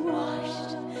you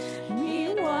washed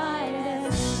me white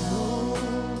as snow.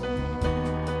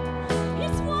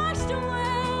 He's washed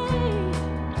away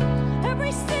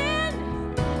every sin,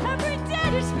 every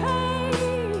debt is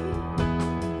paid.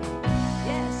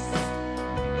 Yes.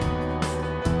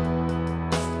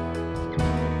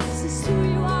 This is who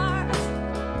you are.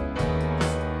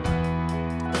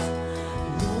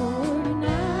 Lord,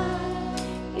 now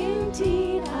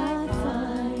indeed I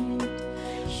find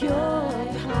your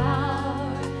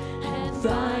power and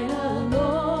thine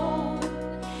alone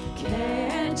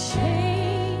can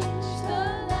change the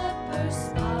leper's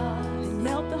spot and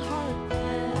melt the heart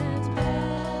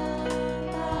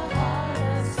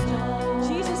of stone.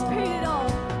 Jesus paid it all.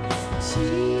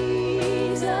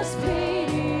 Jesus paid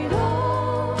it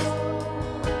all.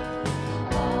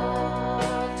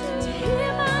 To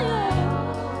him I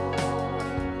owe.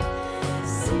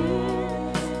 Sin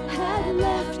had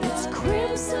left its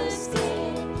crimson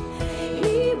stain.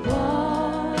 He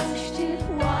washed it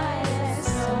white as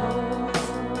snow.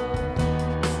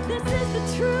 This is the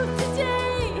truth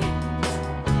today.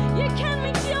 You can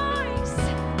rejoice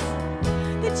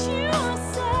that you are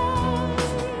saved.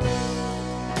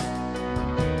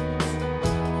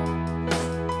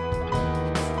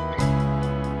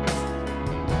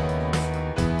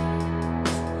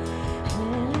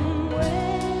 And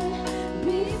when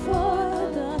before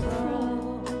the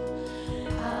throne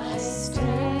I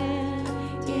stand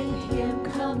in him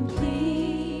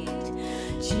complete,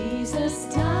 Jesus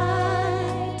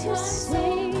died to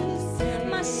save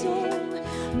my soul.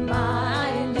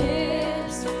 My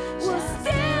lips will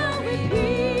still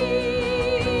repeat,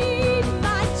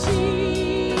 my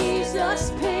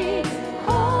Jesus paid it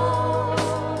all,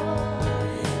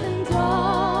 and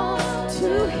all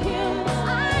to him I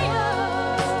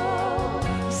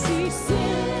owe. See,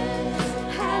 sin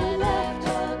had left a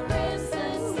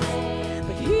crimson stain,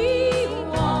 but he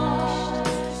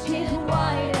washed it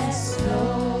white as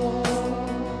snow.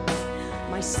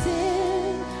 My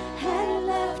sin had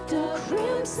left a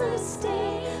crimson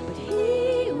stain, but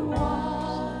he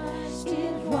washed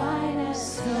it white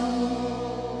as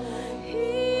snow.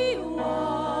 He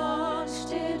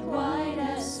washed it white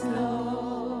as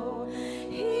snow.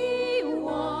 He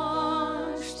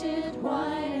washed it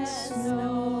white as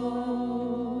snow.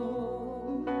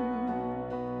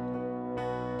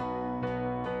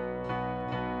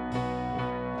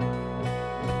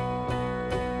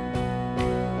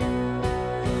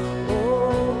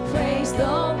 Oh, praise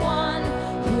the one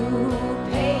who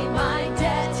paid my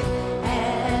debt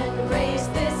and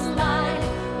raised this life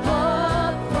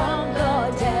up from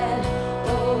the dead.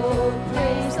 Oh,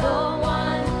 praise the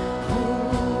one who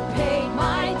paid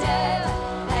my debt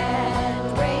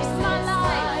and raised my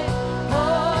life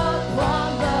up from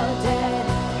the dead.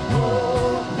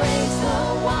 Oh, praise the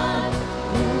one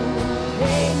who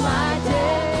paid my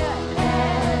debt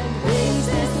and raised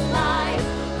this life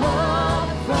up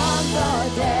from the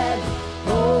dead.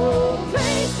 Oh,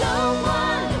 praise the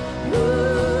one who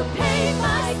paid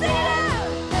my sin.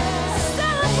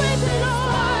 Celebrate the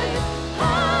Lord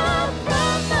up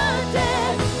from the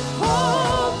dead.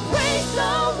 Oh, praise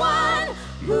the one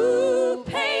who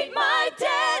paid my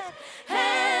debt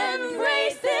and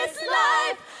raised this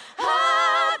life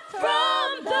up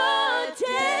from the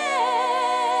dead.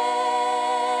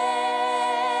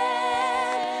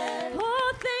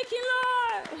 Oh, thank you,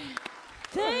 Lord.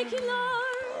 Thank you,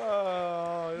 Lord.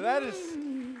 Oh, that is,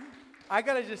 I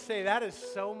gotta just say, that is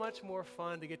so much more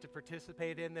fun to get to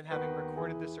participate in than having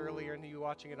recorded this earlier and you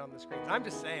watching it on the screen. I'm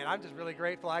just saying, I'm just really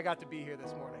grateful I got to be here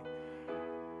this morning.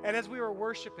 And as we were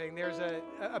worshiping, there's a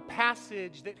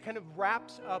passage that kind of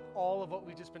wraps up all of what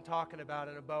we've just been talking about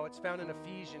in a bow. It's found in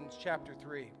Ephesians chapter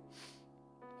 3.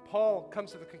 Paul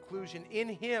comes to the conclusion, in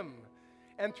him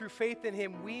and through faith in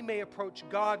him, we may approach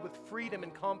God with freedom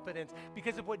and confidence.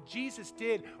 Because of what Jesus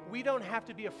did, we don't have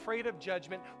to be afraid of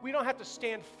judgment. We don't have to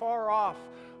stand far off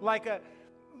like a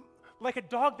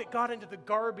dog that got into the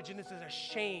garbage and is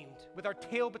ashamed with our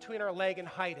tail between our leg and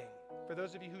hiding. For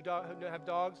those of you who have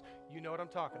dogs, you know what I'm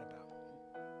talking about.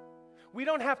 We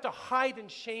don't have to hide in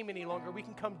shame any longer. We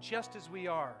can come just as we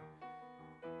are.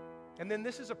 And then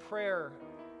this is a prayer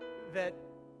that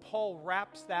Paul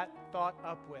wraps that thought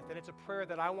up with, and it's a prayer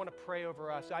that I want to pray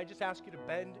over us. I just ask you to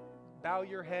bow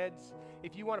your heads.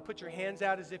 If you want to put your hands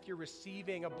out as if you're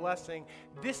receiving a blessing,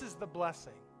 this is the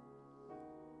blessing.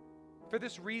 For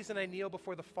this reason I kneel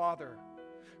before the Father,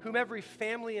 whom every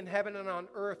family in heaven and on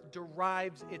earth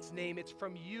derives its name. It's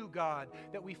from you, God,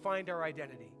 that we find our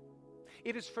identity.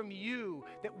 It is from you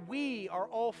that we are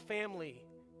all family.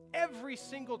 Every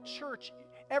single church,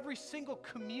 every single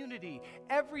community,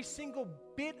 every single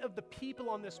bit of the people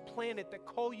on this planet that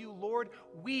call you Lord,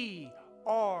 we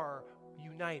are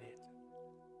united.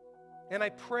 And I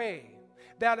pray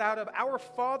that out of our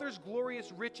Father's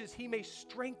glorious riches, He may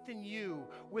strengthen you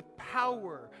with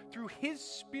power through His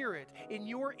Spirit in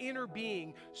your inner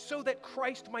being, so that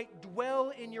Christ might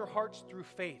dwell in your hearts through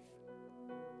faith.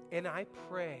 And I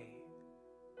pray,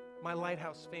 my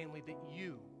Lighthouse family, that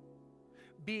you,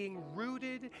 being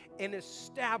rooted and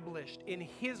established in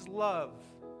His love,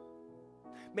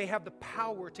 may have the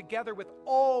power, together with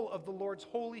all of the Lord's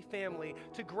holy family,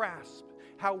 to grasp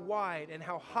how wide and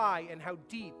how high and how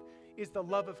deep is the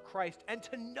love of Christ, and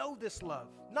to know this love,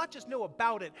 not just know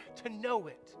about it, to know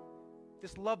it,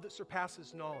 this love that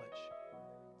surpasses knowledge,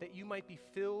 that you might be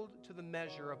filled to the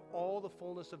measure of all the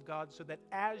fullness of God, so that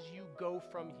as you go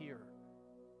from here,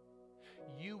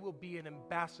 you will be an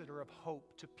ambassador of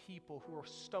hope to people who are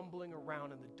stumbling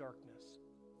around in the darkness.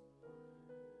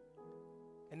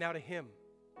 And now to Him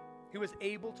who is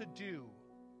able to do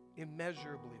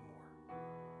immeasurably more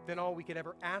than all we could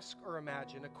ever ask or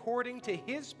imagine, according to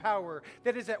His power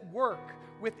that is at work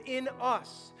within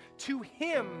us. To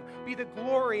Him be the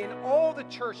glory in all the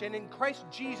church and in Christ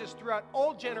Jesus throughout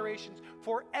all generations,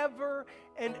 forever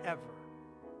and ever.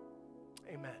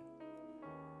 Amen.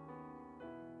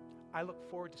 I look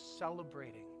forward to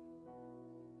celebrating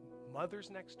mothers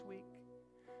next week,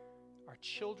 our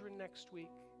children next week,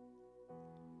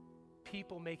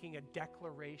 people making a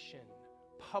declaration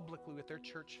publicly with their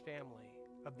church family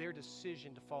of their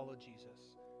decision to follow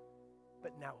Jesus.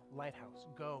 But now, Lighthouse,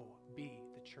 go be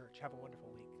the church. Have a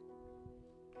wonderful week.